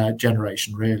Shrewsbury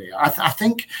generation, really. I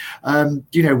think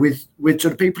with sort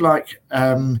of people like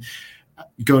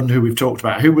Gunn, who we've talked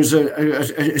about, who was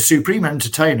a supreme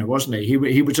entertainer, wasn't he?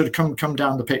 He would sort of come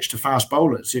down the pitch to fast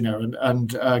bowlers,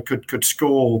 and could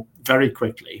score very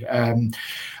quickly. In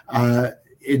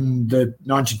the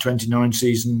 1929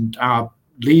 season, our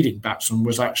leading batsman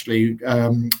was actually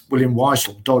William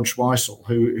Weissel, Dodge Weissel,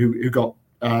 who got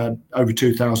over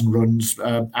 2,000 runs,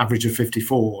 average of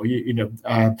 54.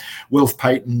 Wilf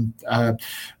Payton,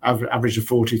 average of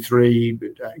 43.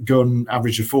 Gunn,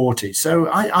 average of 40. So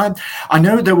I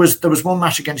know there was one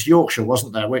match against Yorkshire,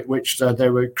 wasn't there, which they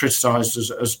were criticised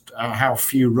as how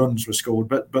few runs were scored,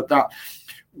 but that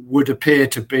would appear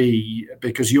to be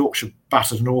because Yorkshire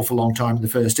batted an awful long time in the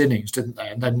first innings, didn't they?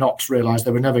 And then Notts realised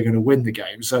they were never going to win the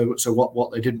game. So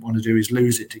what they didn't want to do is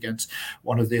lose it against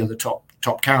one of the other top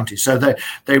counties. So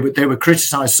they were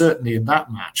criticised certainly in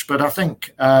that match. But I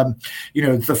think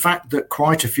the fact that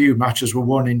quite a few matches were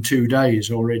won in 2 days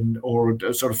or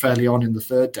sort of fairly on in the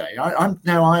third day,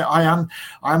 I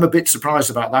am a bit surprised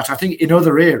about that. I think in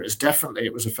other eras definitely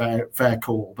it was a fair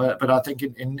call, but I think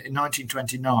in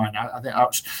 1929 I think that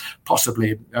was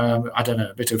possibly I don't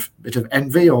know, a bit of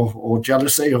envy or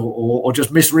jealousy or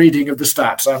just misreading of the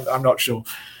stats. I'm not sure.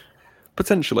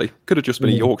 Potentially. Could have just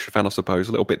been a Yorkshire fan, I suppose,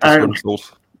 a little bit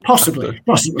disgruntled. Possibly,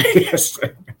 yes.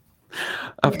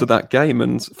 After that game.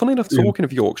 And funny enough, talking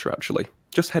of Yorkshire, actually,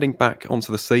 just heading back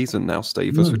onto the season now,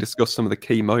 Steve, as we discuss some of the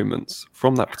key moments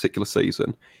from that particular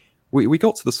season, we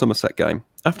got to the Somerset game.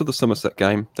 After the Somerset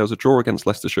game, there was a draw against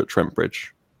Leicestershire at Trent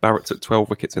Bridge. Barrett took 12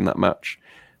 wickets in that match.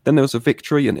 Then there was a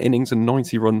victory, an innings and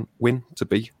 90-run win, to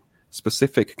be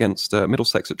specific, against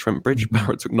Middlesex at Trent Bridge.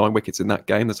 Barrett took 9 wickets in that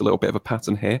game. There's a little bit of a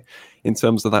pattern here in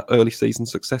terms of that early season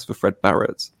success for Fred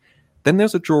Barrett. Then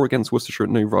there's a draw against Worcestershire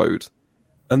at New Road.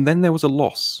 And then there was a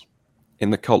loss in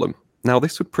the column. Now,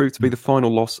 this would prove to be the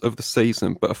final loss of the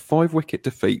season, but a 5-wicket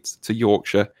defeat to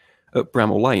Yorkshire at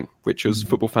Bramall Lane, which, as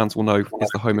football fans will know, is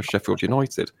the home of Sheffield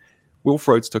United. Wilf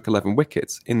Rhodes took 11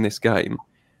 wickets in this game.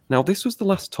 Now, this was the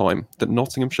last time that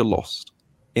Nottinghamshire lost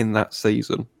in that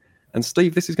season. And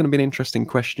Steve, this is going to be an interesting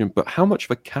question, but how much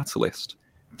of a catalyst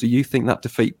do you think that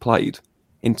defeat played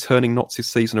in turning Notts'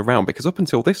 season around? Because up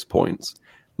until this point,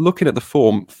 looking at the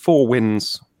form, 4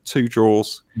 wins, 2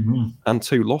 draws and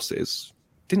 2 losses,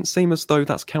 didn't seem as though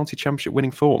that's county championship winning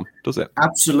form, does it?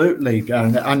 Absolutely,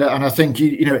 and I think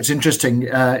it's interesting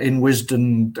in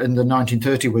Wisden, in the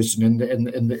 1930 Wisden,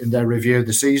 in their review of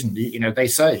the season, they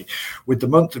say with the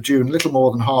month of June little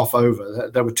more than half over,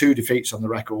 there were 2 defeats on the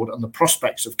record, and the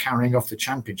prospects of carrying off the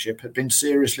championship had been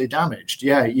seriously damaged.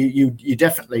 Yeah, you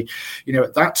definitely,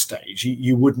 at that stage,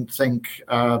 you wouldn't think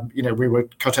we were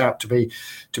cut out to be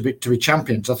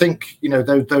champions. I think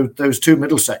those 2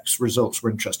 Middlesex results were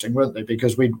interesting, weren't they?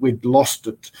 Because we'd lost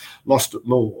at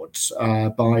Lords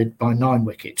by 9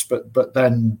 wickets, but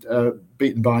then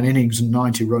beaten by an innings and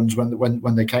 90 runs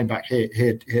when they came back here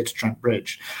to Trent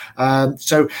Bridge.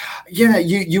 So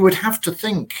you would have to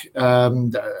think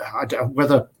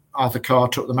whether Arthur Carr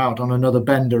took them out on another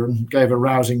bender and gave a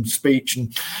rousing speech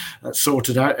and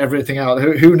sorted out everything out.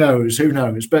 Who knows?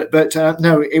 But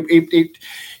no,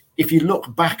 if you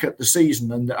look back at the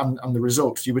season and the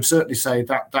results, you would certainly say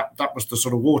that was the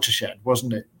sort of watershed,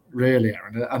 wasn't it? Really,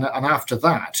 Aaron, and after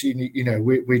that,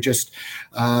 we just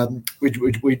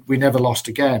we never lost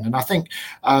again. And I think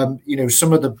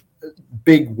some of the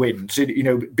big wins,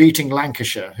 beating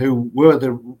Lancashire, who were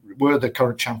the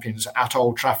current champions at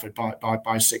Old Trafford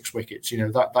by 6 wickets.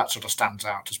 That sort of stands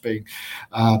out as being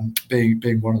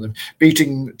one of them.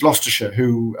 Beating Gloucestershire,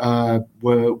 who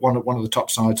were one of the top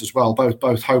sides as well,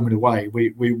 both home and away.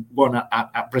 We won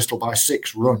at Bristol by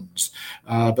 6 runs,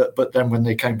 but then when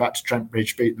they came back to Trent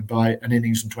Bridge, beat them by an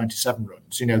innings and 27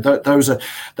 runs. Those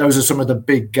are some of the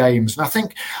big games. And I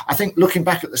think looking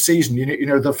back at the season,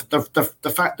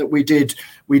 the fact that we did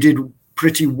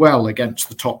pretty well against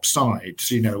the top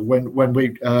sides, when we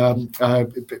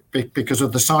because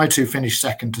of the sides who finished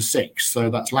 2nd to 6th.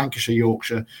 So that's Lancashire,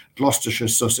 Yorkshire, Gloucestershire,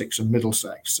 Sussex, and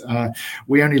Middlesex.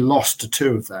 We only lost to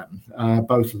 2 of them,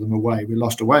 both of them away. We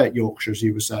lost away at Yorkshire, as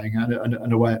you were saying,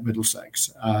 and away at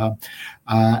Middlesex.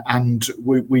 And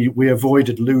we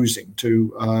avoided losing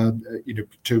to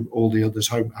all the others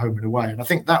home and away. And I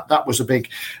think that was a big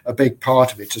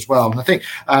part of it as well. And I think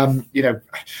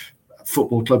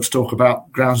football clubs talk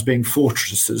about grounds being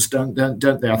fortresses, don't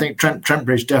they? I think Trent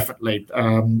Bridge definitely.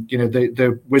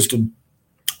 The Wisdom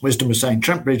was saying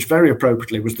Trent Bridge very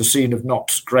appropriately was the scene of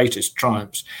Nott's greatest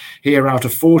triumphs. Here, out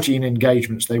of 14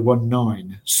 engagements, they won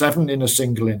 9, 7 in a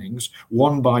single innings,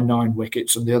 one by 9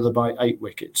 wickets and the other by 8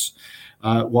 wickets.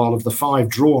 While of the 5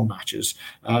 drawn matches,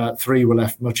 3 were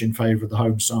left much in favour of the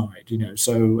home side.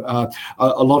 So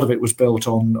a lot of it was built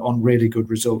on really good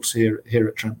results here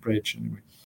at Trent Bridge. Anyway.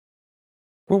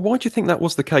 Well, why do you think that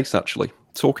was the case, actually?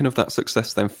 Talking of that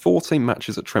success then, 14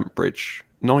 matches at Trent Bridge,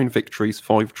 9 victories,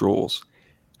 5 draws.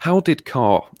 How did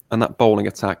Carr and that bowling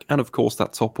attack, and of course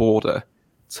that top order,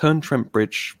 turn Trent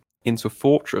Bridge into a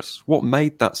fortress? What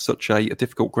made that such a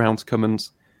difficult ground to come and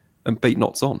beat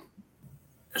Notts on?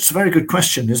 It's a very good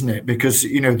question, isn't it? Because,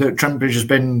 the Trent Bridge has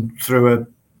been through a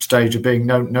stage of being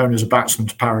known as a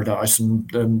batsman's paradise,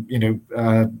 and you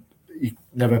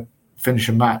never finish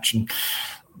a match, and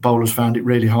bowlers found it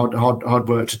really hard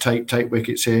work to take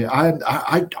wickets here.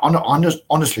 I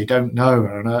honestly don't know,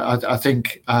 and I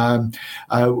think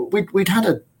we'd had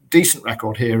a decent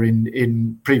record here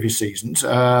in previous seasons.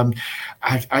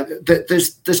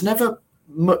 There's never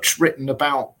much written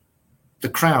about the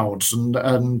crowds, and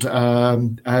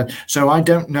so I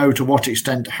don't know to what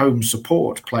extent home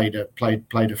support played a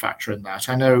factor in that.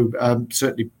 I know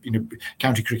certainly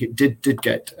county cricket did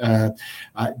get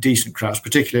decent crowds,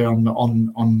 particularly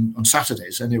on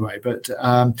Saturdays anyway. But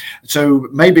so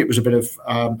maybe it was a bit of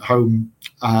home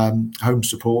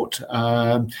support.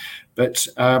 But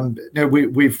no,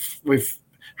 we've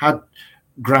had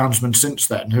groundsmen since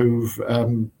then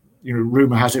who've.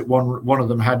 Rumour has it one of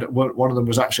them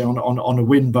was actually on a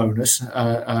win bonus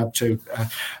to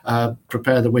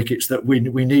prepare the wickets that we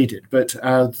needed. But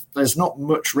there's not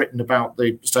much written about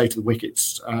the state of the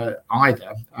wickets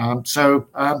either.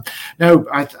 No,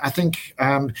 I think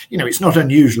it's not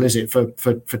unusual, is it,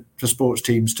 for sports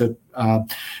teams to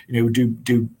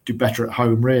do better at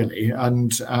home, really,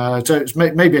 and so it's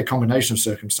maybe a combination of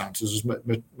circumstances as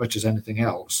much as anything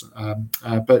else.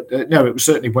 But no, it was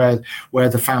certainly where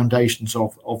the foundations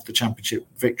of the championship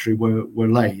victory were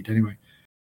laid. Anyway,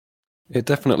 it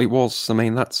definitely was. I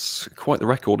mean, that's quite the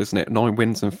record, isn't it? 9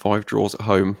 wins and 5 draws at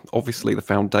home. Obviously, the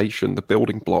foundation, the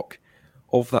building block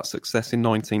of that success in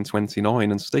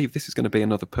 1929. And Steve, this is going to be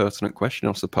another pertinent question,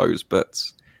 I suppose, but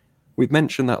we've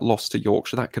mentioned that loss to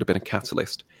Yorkshire. That could have been a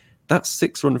catalyst. That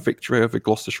 6-run victory over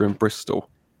Gloucestershire and Bristol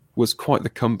was quite the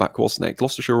comeback, wasn't it?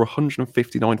 Gloucestershire were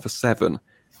 159 for 7,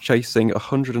 chasing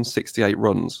 168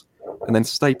 runs. And then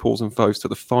Staples and Voce took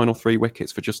the final 3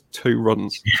 wickets for just 2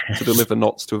 runs to deliver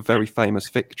Notts to a very famous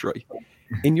victory.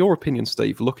 In your opinion,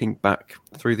 Steve, looking back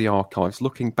through the archives,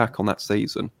 looking back on that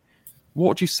season,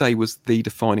 what do you say was the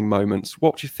defining moments?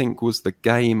 What do you think was the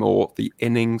game or the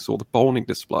innings or the bowling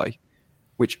display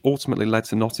which ultimately led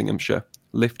to Nottinghamshire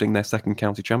lifting their 2nd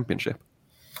county championship?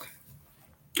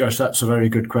 Gosh, that's a very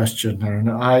good question,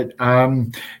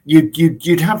 Aaron.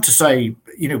 You'd have to say,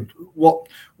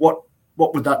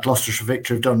 what would that Gloucestershire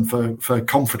victory have done for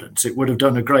confidence? It would have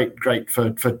done a great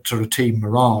for sort of team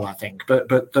morale, I think. But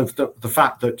the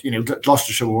fact that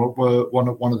Gloucestershire were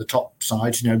one of the top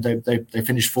sides, they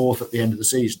finished 4th at the end of the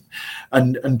season,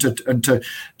 and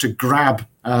to grab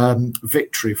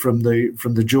victory from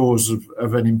the jaws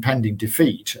of an impending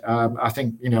defeat. I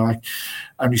think I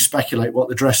only speculate what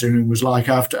the dressing room was like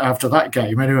after that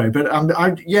game anyway. But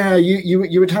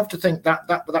you would have to think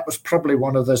that was probably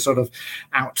one of the sort of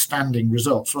outstanding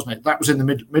results, wasn't it? That was in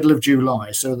the middle of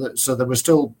July, so there was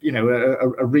still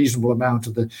a reasonable amount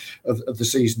of the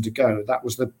season to go. That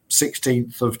was the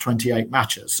 16th of 28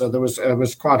 matches, so there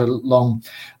was quite a long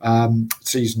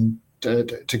season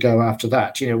to go after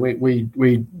that.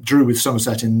 We drew with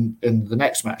Somerset in the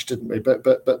next match, didn't we?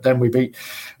 But then we beat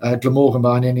Glamorgan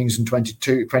by an innings and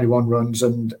 21 runs,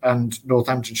 and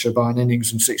Northamptonshire by an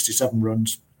innings and 67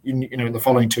 runs. In the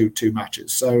following two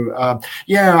matches. So I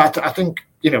think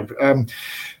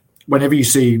whenever you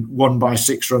see won by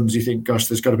 6 runs, you think, gosh,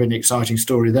 there's got to be an exciting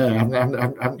story there,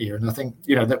 haven't you? And I think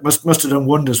that must have done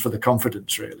wonders for the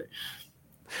confidence, really.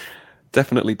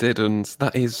 Definitely did, and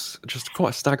that is just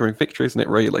quite a staggering victory, isn't it,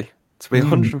 really? To be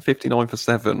 159 for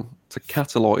 7, to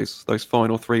catalyse those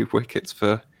final 3 wickets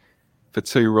for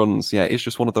 2 runs. Yeah, it's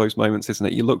just one of those moments, isn't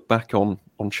it? You look back on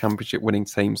championship winning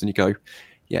teams and you go,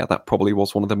 yeah, that probably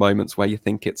was one of the moments where you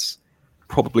think it's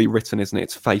probably written, isn't it?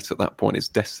 It's fate at that point, it's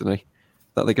destiny,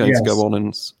 that they're going to go on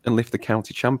and lift the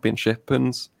county championship.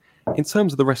 And in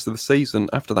terms of the rest of the season,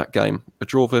 after that game, a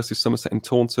draw versus Somerset in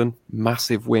Taunton,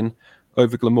 massive win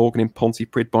over Glamorgan in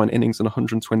Pontypridd by an innings and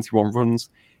 121 runs,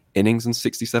 innings and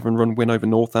 67-run win over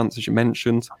Northants, as you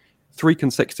mentioned, 3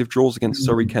 consecutive draws against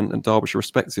Surrey, Kent and Derbyshire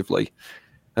respectively.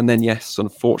 And then, yes,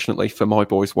 unfortunately for my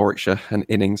boys Warwickshire, an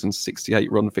innings and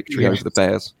 68-run victory over the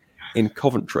Bears in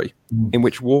Coventry, in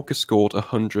which Walker scored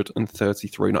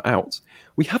 133 not out.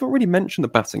 We haven't really mentioned the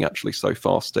batting actually so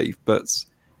far, Steve, but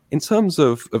in terms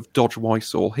of Dodge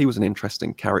Weissall, he was an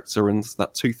interesting character, and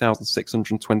that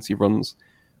 2,620 runs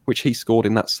which he scored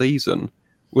in that season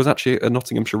was actually a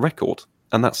Nottinghamshire record.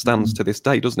 And that stands to this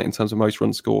day, doesn't it, in terms of most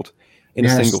runs scored in a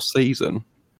single season.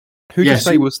 Who do you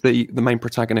say was the main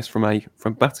protagonist from a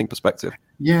batting perspective?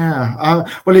 Yeah,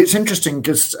 well, it's interesting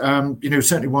because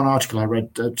certainly one article I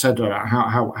read said about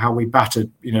how we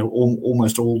batted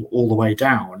almost all the way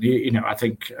down. I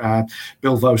think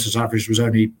Bill Voce's average was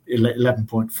only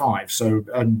 11.5, so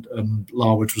and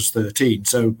Larwood was 13,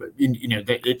 so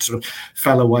it sort of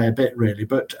fell away a bit really.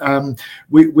 But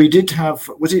we did have,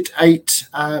 was it 8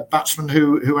 batsmen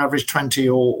who averaged 20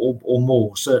 or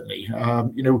more certainly.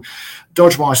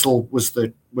 Dodge Weissall was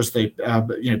by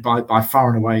far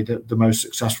and away the most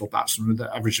successful batsman with an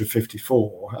average of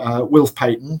 54. Wilf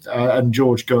Payton and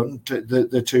George Gunn,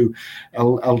 the 2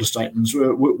 elder statesmen,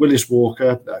 Willis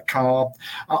Walker, Carr,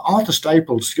 Arthur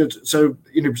Staples. So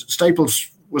Staples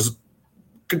was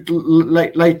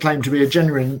late claim to be a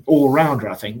genuine all-rounder,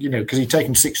 I think, because he'd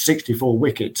taken 64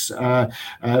 wickets,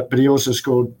 but he also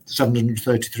scored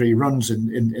 733 runs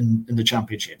in the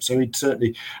championship. So he'd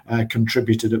certainly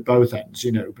contributed at both ends,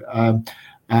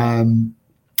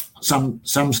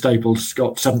 Sam Staples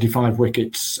got 75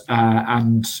 wickets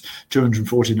and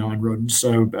 249 runs,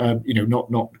 so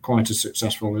not quite as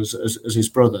successful as his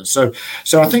brother. So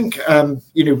I think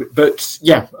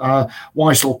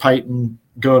Weissall, Payton,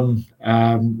 Gunn,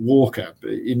 Walker,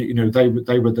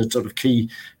 they were the sort of key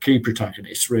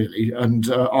protagonists really,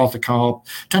 and Arthur Carr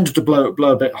tended to blow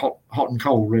a bit hot and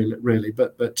cold really,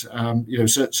 but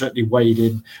certainly weighed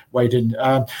in.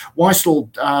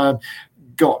 Weissall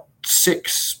got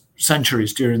 6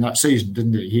 centuries during that season,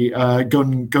 didn't he?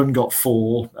 Gunn got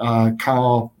 4,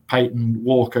 Carr, Payton,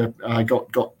 Walker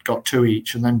got 2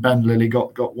 each, and then Ben Lilly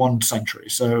got 1 century.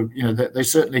 So they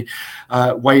certainly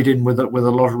weighed in with a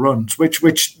lot of runs, which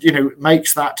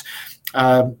makes that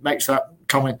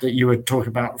comment that you were talking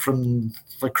about from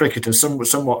the cricketers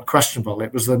somewhat questionable.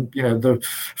 It was the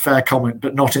fair comment,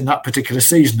 but not in that particular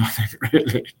season, I think,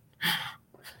 really.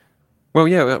 Well,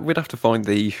 yeah, we'd have to find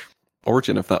the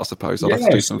origin of that, I suppose. I'll have to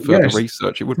do some further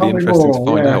research. It would be interesting to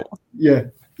find out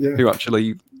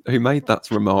who made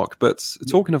that remark. But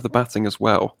talking of the batting as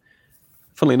well,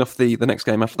 funnily enough, the next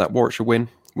game after that Warwickshire win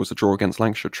was a draw against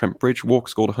Lancashire at Trent Bridge. Walker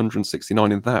scored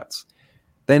 169 in that.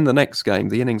 Then the next game,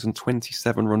 the innings and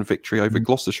 27-run victory over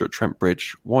Gloucestershire at Trent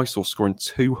Bridge, Weissall scoring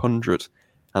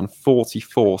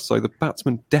 244. So the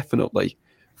batsmen definitely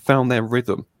found their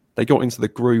rhythm. They got into the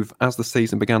groove as the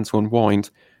season began to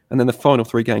unwind. And then the final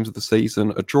 3 games of the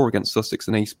season, a draw against Sussex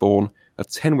and Eastbourne, a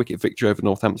 10-wicket victory over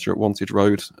Northamptonshire at Wantage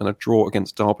Road, and a draw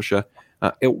against Derbyshire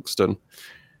at Ilkeston.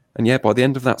 And yeah, by the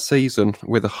end of that season,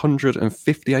 with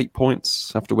 158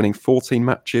 points after winning 14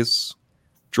 matches,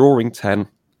 drawing 10,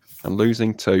 and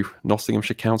losing to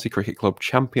Nottinghamshire County Cricket Club,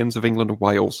 champions of England and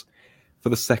Wales, for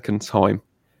the second time.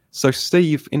 So,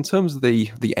 Steve, in terms of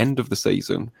the end of the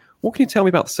season, what can you tell me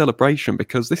about the celebration?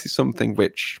 Because this is something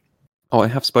which I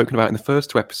have spoken about in the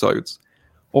first 2 episodes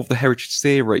of the Heritage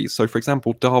series. So, for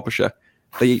example, Derbyshire,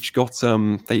 they each got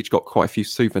quite a few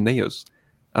souvenirs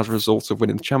as a result of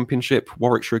winning the championship.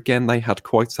 Warwickshire, again, they had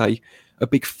quite a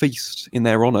big feast in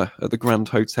their honour at the Grand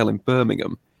Hotel in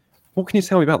Birmingham. What can you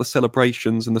tell me about the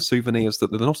celebrations and the souvenirs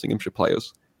that the Nottinghamshire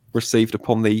players received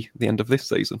upon the end of this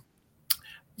season?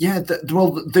 Yeah,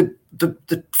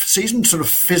 the season sort of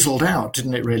fizzled out,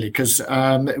 didn't it, really? Because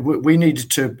we needed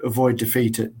to avoid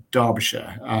defeat at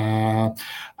Derbyshire.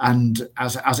 And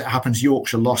as it happens,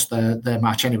 Yorkshire lost their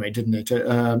match anyway, didn't it?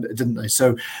 Didn't they?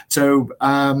 So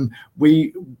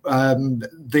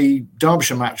the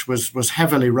Derbyshire match was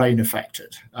heavily rain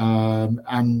affected.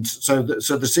 And so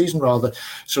the season rather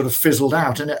sort of fizzled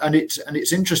out. And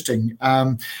it's interesting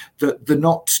that the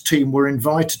Notts team were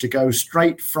invited to go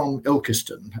straight from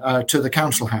Ilkeston to the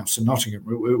Council House in Nottingham,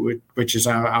 which is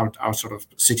our sort of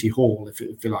city hall, if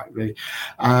you like, really.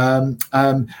 And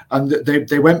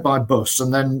they went by bus,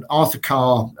 and then Arthur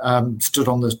Carr stood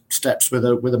on the steps with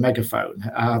a megaphone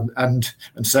and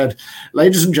said,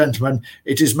 "Ladies and gentlemen,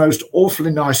 it is most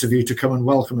awfully nice of you to come and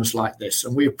welcome us like this,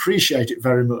 and we appreciate it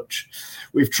very much.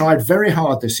 We've tried very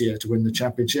hard this year to win the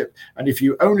championship, and if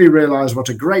you only realise what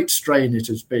a great strain it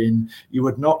has been, you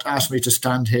would not ask me to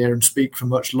stand here and speak for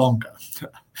much longer."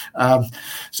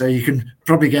 So you can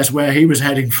probably guess where he was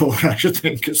heading for, I should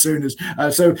think, as soon as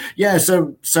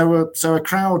so a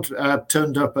crowd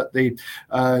turned up at the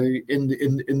in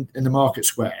the market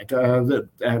square.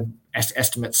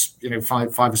 Estimates,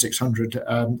 500 or 600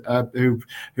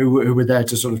 who were there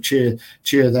to sort of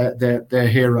cheer their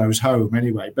heroes home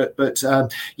anyway. But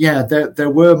there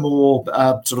were more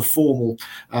sort of formal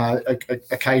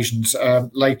occasions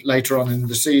later on in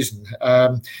the season.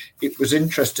 It was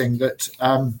interesting that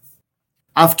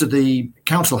after the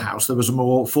Council House, there was a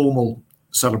more formal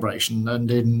celebration, and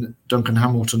in Duncan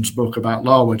Hamilton's book about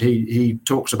Larwood, he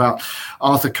talks about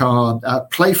Arthur Carr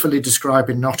playfully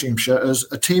describing Nottinghamshire as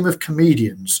a team of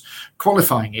comedians,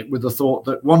 qualifying it with the thought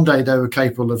that one day they were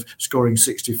capable of scoring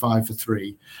 65 for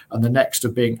 3 and the next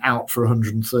of being out for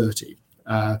 130.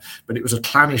 But it was a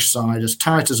clannish side, as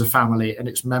tight as a family, and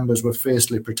its members were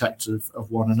fiercely protective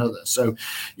of one another. So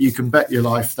you can bet your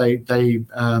life they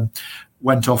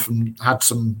went off and had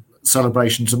some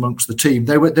celebrations amongst the team.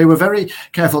 They were very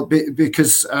careful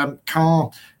because Carr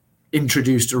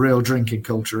introduced a real drinking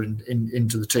culture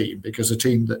into the team, because a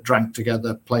team that drank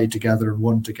together, played together, and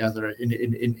won together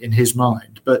in his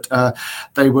mind. But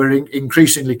they were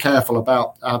increasingly careful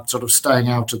about sort of staying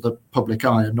out of the public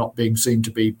eye and not being seen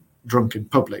to be drunk in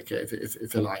public,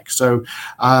 if you like. So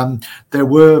there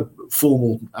were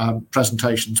formal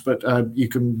presentations, but you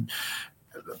can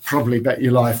probably bet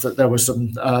your life that there were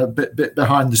some bit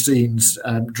behind the scenes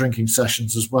drinking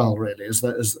sessions as well, really, as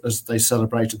they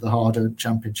celebrated the hard-earned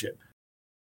championship.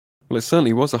 Well, it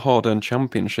certainly was a hard-earned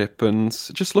championship, and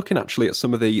just looking actually at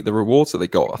some of the rewards that they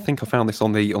got, I think I found this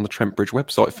on the Trent Bridge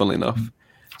website, funnily enough.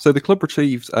 So the club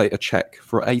received a cheque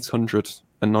for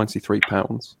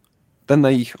 £893. Then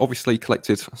they obviously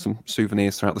collected some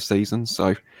souvenirs throughout the season,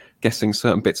 so guessing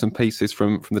certain bits and pieces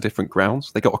from the different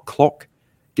grounds. They got a clock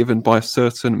given by a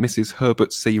certain Mrs.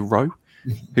 Herbert C. Rowe,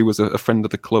 who was a friend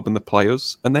of the club and the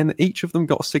players. And then each of them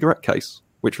got a cigarette case,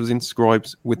 which was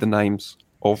inscribed with the names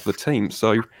of the team.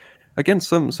 So, again,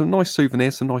 some nice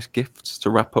souvenirs, some nice gifts to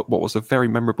wrap up what was a very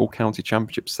memorable county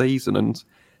championship season. And,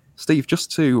 Steve,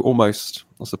 just to almost,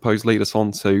 I suppose, lead us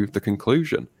on to the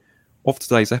conclusion of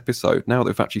today's episode, now that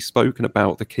we've actually spoken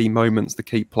about the key moments, the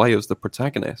key players, the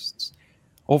protagonists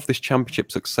of this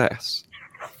championship success,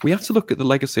 we have to look at the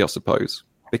legacy, I suppose.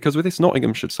 Because with this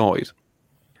Nottinghamshire side,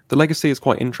 the legacy is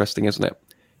quite interesting, isn't it?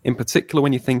 In particular,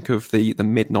 when you think of the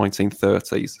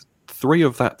mid-1930s, 3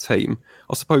 of that team,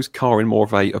 I suppose Carr in more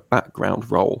of a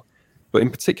background role, but in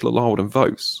particular Larwood and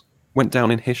Voce, went down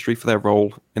in history for their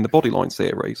role in the Bodyline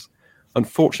series.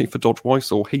 Unfortunately for Dodge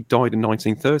Weissel, he died in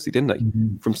 1930, didn't he?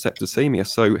 From septicemia,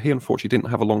 so he unfortunately didn't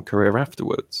have a long career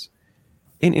afterwards.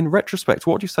 In retrospect,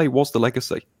 what would you say was the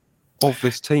legacy of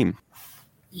this team?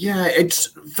 Yeah,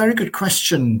 it's a very good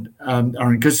question,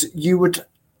 Aaron, because you would,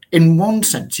 in one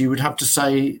sense, you would have to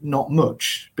say not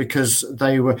much, because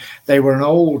they were an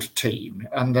old team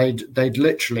and they'd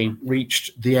literally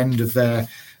reached the end of their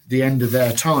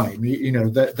time.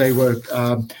 That they were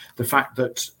the fact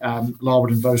that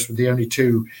Larwood and Voce were the only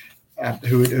 2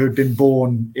 who had been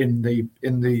born in the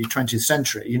 20th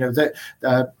century.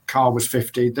 That Carr was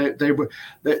 50.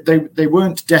 They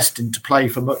weren't destined to play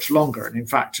for much longer. And in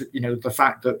fact, the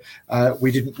fact that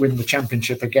we didn't win the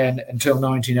championship again until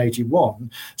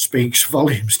 1981 speaks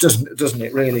volumes, doesn't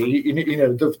it? Really,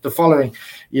 the following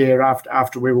year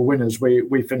after we were winners,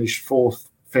 we finished fourth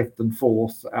fifth and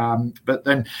fourth. But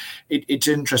then it's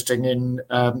interesting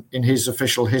in his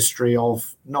official history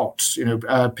of Notts,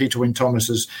 Peter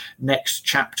Wynne-Thomas's next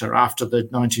chapter after the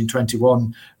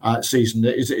 1921 season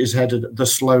is headed The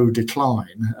Slow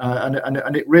Decline.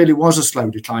 And it really was a slow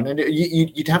decline. And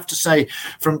you'd have to say,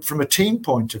 from a team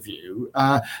point of view,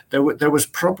 there was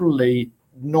probably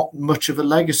not much of a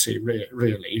legacy,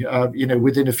 really.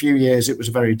 Within a few years, it was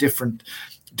a very different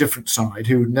side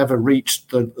who never reached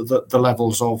the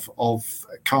levels of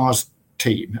Carr's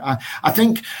team. I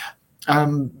think,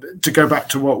 to go back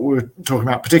to what we were talking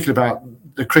about, particularly about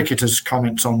the cricketers'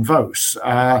 comments on Voce,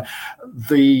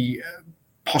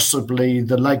 possibly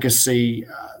the legacy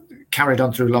carried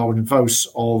on through Larwood and Voce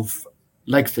of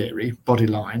leg theory, body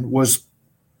line, was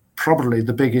probably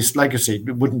the biggest legacy.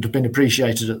 It wouldn't have been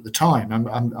appreciated at the time,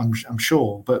 I'm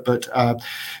sure, but that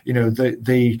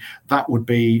would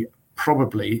be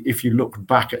probably, if you look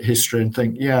back at history and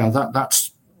think,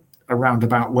 that's around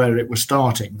about where it was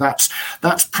starting. That's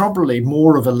probably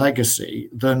more of a legacy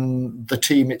than the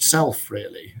team itself,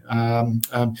 really,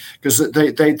 because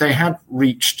they had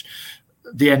reached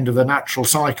the end of a natural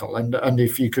cycle, and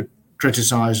if you could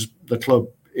criticise the club,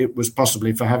 it was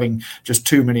possibly for having just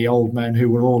too many old men who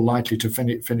were all likely to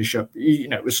finish up.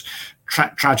 It was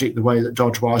tragic the way that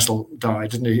Dodge Weisel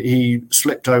died, and he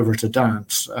slipped over at a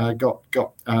dance, got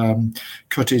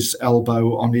cut his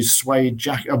elbow on his suede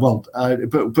jacket.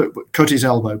 Cut his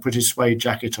elbow, put his suede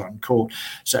jacket on, caught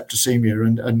septicemia,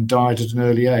 and died at an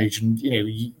early age. And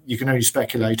you can only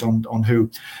speculate on how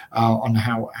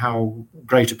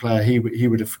great a player he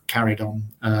would have carried on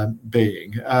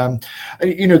being.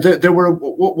 There were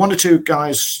one or two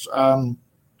guys.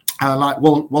 Like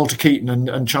Walter Keaton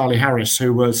and Charlie Harris,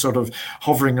 who were sort of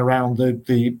hovering around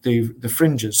the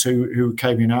fringes, who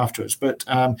came in afterwards. But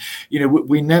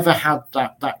we never had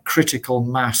that critical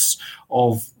mass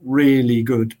of really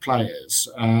good players.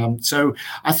 So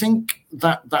I think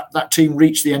that team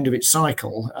reached the end of its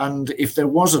cycle. And if there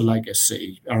was a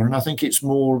legacy, Aaron, I think it's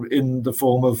more in the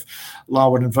form of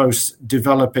Larwood and Voce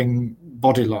developing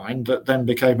body line that then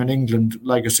became an England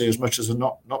legacy as much as a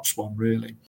Notts one,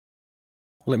 really.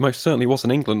 Well, it most certainly was an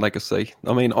England legacy.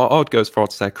 I mean, I'd go as far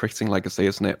to say a cricketing legacy,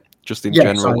 isn't it? Just in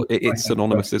general, it's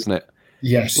synonymous, isn't it?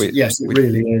 Yes, it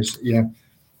really is, yeah.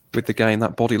 With the game,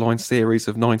 that bodyline series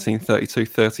of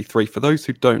 1932-33, for those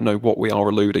who don't know what we are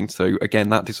alluding to, again,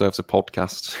 that deserves a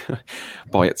podcast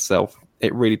by itself.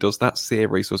 It really does. That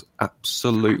series was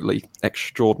absolutely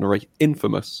extraordinary,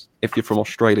 infamous. If you're from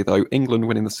Australia, though, England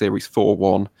winning the series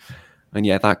 4-1. And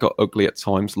yeah, that got ugly at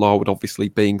times. Larwood obviously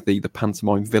being the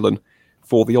pantomime villain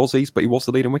for the Aussies, but he was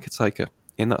the leading wicket taker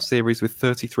in that series with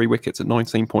 33 wickets at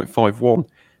 19.51,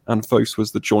 and Voce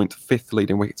was the joint fifth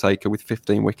leading wicket taker with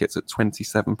 15 wickets at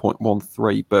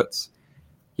 27.13. But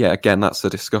yeah, again, that's a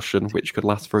discussion which could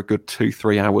last for a good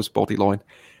 2-3 hours. Bodyline,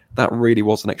 that really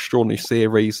was an extraordinary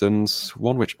series, and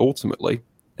one which ultimately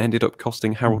ended up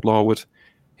costing Harold Larwood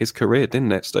his career,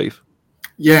 didn't it, Steve?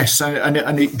 Yes,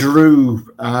 and it drew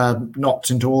Notts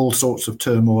into all sorts of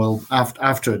turmoil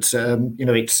afterwards.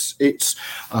 It's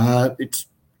going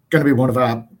to be one of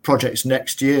our projects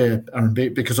next year, Aaron,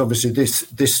 because obviously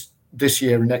this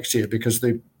year and next year, because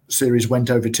the series went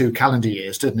over 2 calendar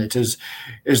years, didn't it? Is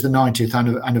the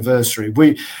 90th anniversary.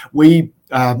 We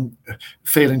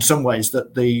feel in some ways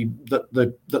that the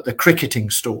cricketing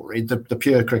story, the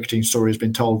pure cricketing story, has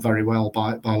been told very well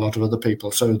by a lot of other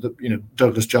people. So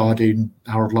Douglas Jardine,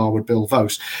 Harold Larwood, Bill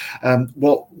Voce.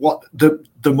 What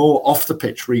the more off the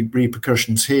pitch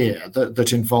repercussions here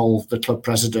that involve the club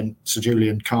president, Sir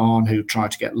Julian Carr, who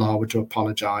tried to get Larwood to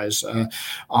apologise,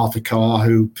 Arthur Carr,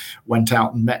 who went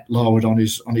out and met Larwood on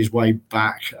his way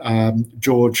back,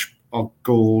 George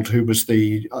Gould, who was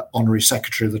the honorary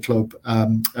secretary of the club,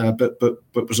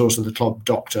 but was also the club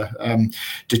doctor,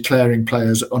 declaring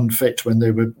players unfit when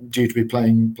they were due to be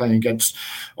playing against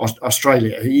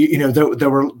Australia. There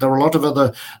were a lot of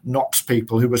other Notts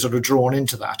people who were sort of drawn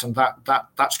into that, and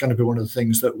that's going to be one of the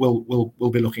things that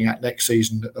we'll be looking at next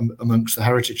season amongst the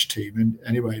heritage team. And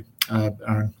anyway,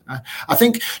 Aaron, I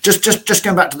think just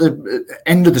going back to the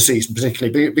end of the season,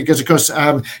 particularly because of course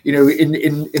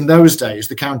in those days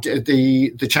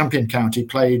the champion county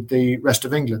played the rest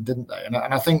of England, didn't they? And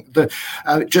I think that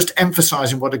just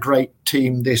emphasising what a great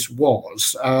team this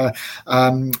was.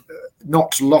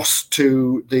 Not lost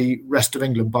to the rest of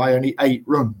England by only 8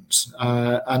 runs,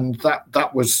 and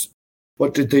that was.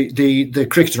 What did the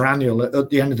Cricketer Annual at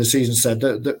the end of the season said?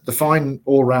 The fine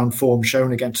all-round form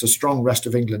shown against a strong rest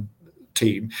of England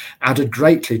team added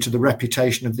greatly to the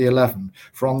reputation of the 11,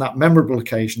 for on that memorable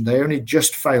occasion they only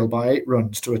just failed by 8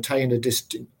 runs to attain a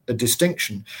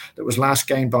distinction that was last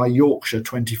gained by Yorkshire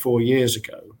 24 years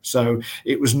ago. So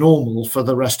it was normal for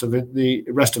the rest of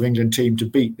England team to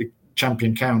beat the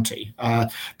champion county,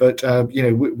 but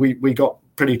we got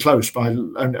pretty close by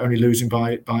only losing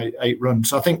by 8 runs.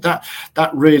 So I think that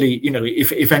really,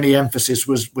 if any emphasis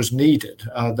was needed,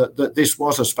 that this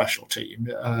was a special team,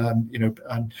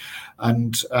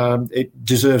 and it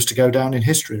deserves to go down in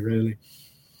history, really.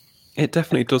 It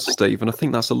definitely does, Steve, and I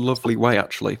think that's a lovely way,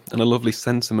 actually, and a lovely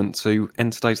sentiment to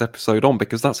end today's episode on,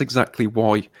 because that's exactly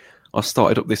why I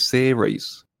started up this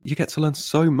series. You get to learn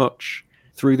so much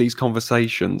through these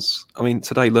conversations. I mean,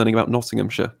 today learning about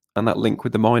Nottinghamshire and that link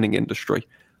with the mining industry,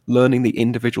 learning the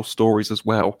individual stories as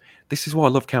well. This is why I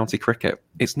love county cricket.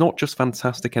 It's not just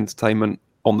fantastic entertainment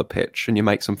on the pitch and you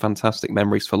make some fantastic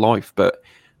memories for life, but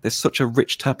there's such a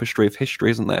rich tapestry of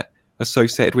history, isn't there,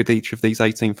 associated with each of these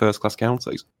 18 first-class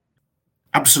counties.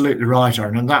 Absolutely right,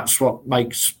 Aaron, and that's what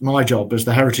makes my job as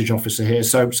the heritage officer here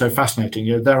so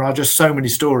fascinating. There are just so many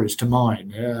stories to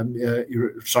mine.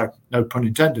 Sorry, no pun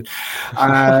intended.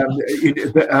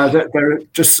 There are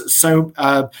just so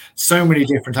many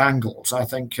different angles. I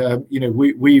think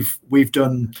we've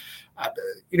done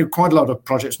quite a lot of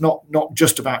projects, not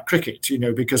just about cricket,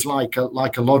 because like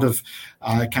a lot of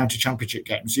county championship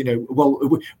games,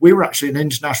 we were actually an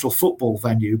international football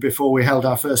venue before we held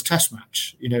our first test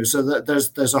match, so that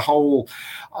there's a whole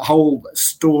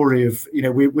story of,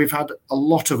 we've had a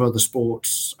lot of other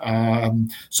sports,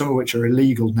 some of which are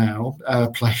illegal now,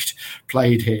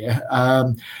 played here.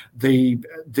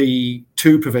 The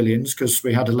 2 pavilions, because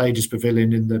we had a ladies'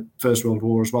 pavilion in the First World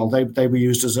War as well, they were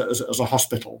used as a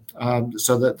hospital,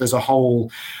 so that there's a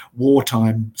whole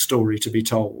wartime story to be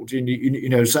told. So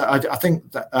I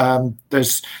think that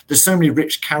there's so many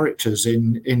rich characters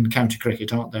in county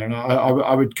cricket, aren't there? And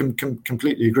I would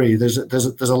completely agree. There's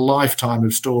a lifetime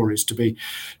of stories to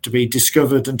be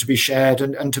discovered and to be shared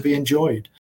and to be enjoyed.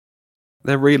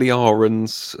 There really are, and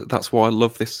that's why I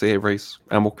love this series,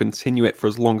 and will continue it for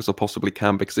as long as I possibly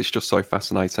can, because it's just so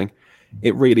fascinating.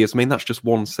 It really is. I mean, that's just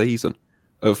one season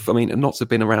Knots have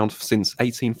been around since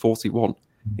 1841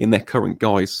 in their current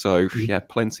guise, so yeah,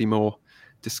 plenty more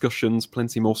discussions,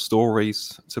 plenty more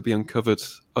stories to be uncovered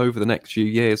over the next few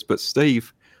years. But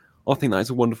Steve, I think that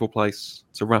is a wonderful place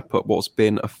to wrap up what's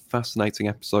been a fascinating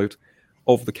episode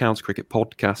of the County Cricket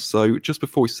Podcast. So just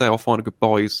before we say our final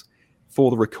goodbyes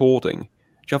for the recording, do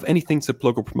you have anything to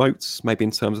plug or promote, maybe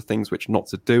in terms of things which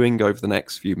Notts are doing over the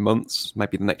next few months,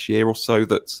 maybe the next year or so,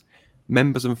 that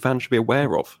members and fans should be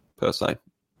aware of, per se?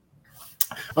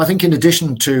 I think in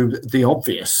addition to the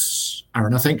obvious,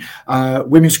 Aaron, I think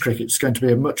women's cricket is going to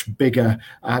be a much bigger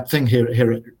thing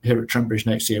here at Trent Bridge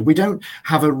next year. We don't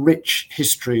have a rich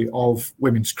history of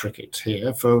women's cricket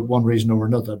here for one reason or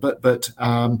another, but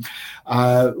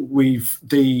we've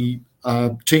the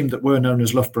team that were known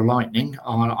as Loughborough Lightning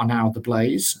are now the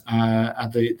Blaze,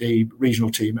 the regional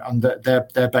team, and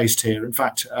they're based here. In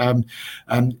fact,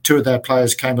 2 of their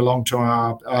players came along to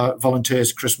our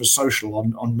volunteers Christmas social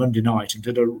on Monday night and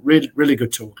did a really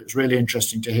good talk. It was really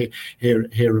interesting to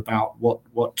hear about what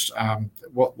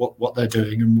they're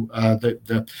doing and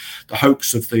the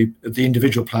hopes of the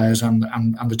individual players and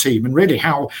the team, and really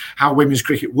how women's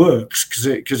cricket works,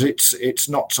 because it's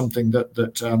not something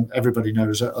that everybody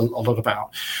knows a lot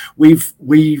about.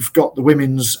 We've got the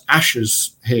women's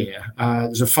Ashes here.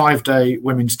 There's a 5-day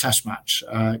women's test match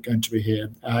going to be here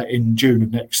in June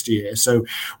of next year. So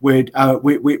we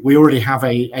already have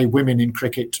a women in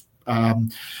cricket.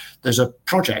 There's a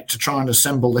project to try and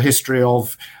assemble the history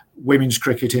of women's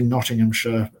cricket in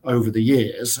Nottinghamshire over the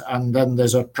years, and then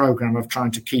there's a programme of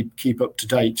trying to keep up to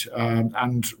date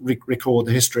and record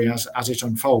the history as it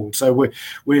unfolds. So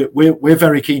we're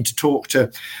very keen to talk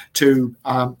to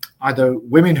either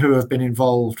women who have been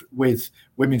involved with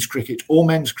women's cricket or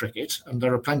men's cricket, and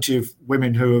there are plenty of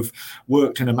women who have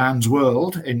worked in a man's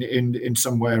world in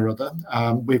some way or other.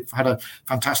 We've had a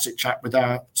fantastic chat with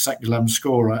our second 11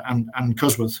 scorer and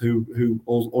Cusworth, who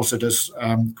also does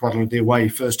quite a lot of the away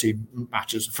first team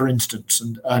matches, for instance,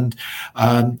 and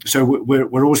so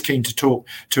we're always keen to talk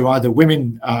to either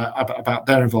women about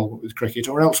their involvement with cricket,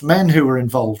 or else men who are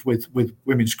involved with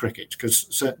women's cricket, because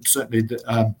certainly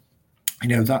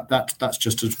that's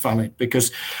just as valid,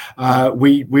 because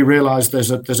we realise there's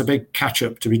a big catch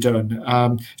up to be done.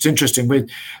 It's interesting. We've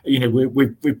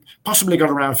possibly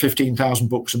got around 15,000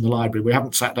 books in the library. We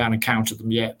haven't sat down and counted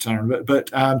them yet,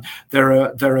 but there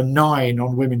are 9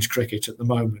 on women's cricket at the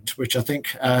moment, which I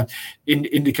think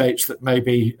indicates that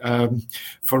maybe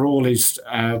for all his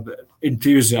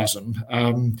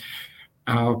enthusiasm,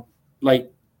 our late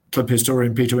club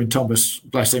historian Peter Wynne Thomas,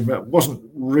 bless him, wasn't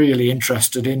really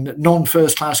interested in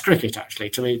non-first class cricket.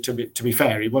 Actually, to be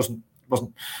fair, he wasn't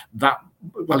that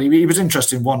well. He was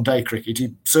interested in one-day cricket.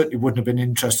 He certainly wouldn't have been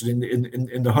interested in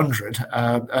the 100.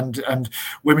 And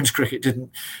women's cricket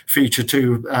didn't feature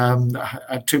too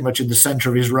much in the centre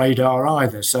of his radar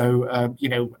either. So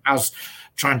as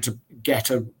trying to get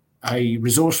a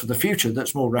resource for the future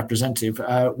that's more representative.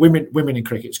 Women in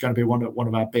cricket is going to be one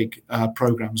of our big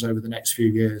programs over the next few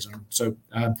years. And so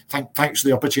thanks for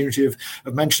the opportunity of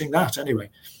mentioning that anyway.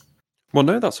 Well,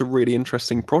 no, that's a really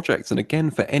interesting project. And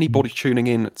again, for anybody tuning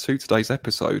in to today's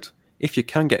episode, if you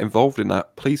can get involved in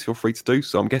that, please feel free to do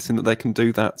so. I'm guessing that they can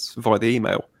do that via the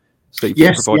email. Steve,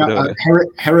 yes,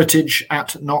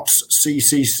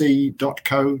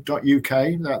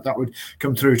 heritage@nottsccc.co.uk. That would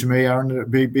come through to me, Aaron.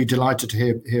 Be delighted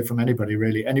to hear from anybody,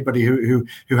 really. Anybody who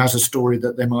has a story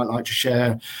that they might like to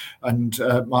share and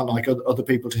might like other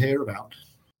people to hear about.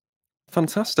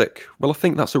 Fantastic. Well, I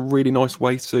think that's a really nice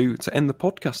way to end the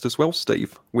podcast as well,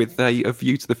 Steve, with a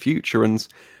view to the future, and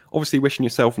obviously wishing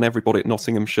yourself and everybody at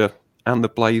Nottinghamshire and the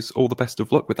Blaze all the best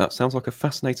of luck with that. Sounds like a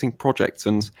fascinating project,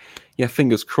 and yeah,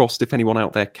 fingers crossed if anyone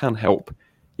out there can help,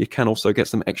 you can also get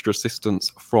some extra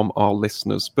assistance from our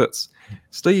listeners. But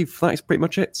Steve, that is pretty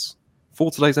much it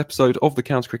for today's episode of the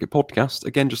County Cricket Podcast.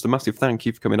 Again, just a massive thank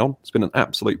you for coming on. It's been an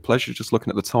absolute pleasure. Just looking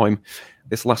at the time,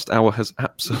 this last hour has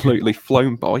absolutely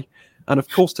flown by. And of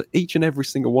course, to each and every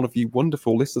single one of you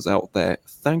wonderful listeners out there,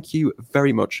 thank you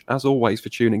very much, as always, for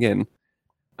tuning in.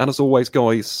 And as always,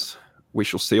 guys, we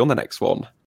shall see you on the next one.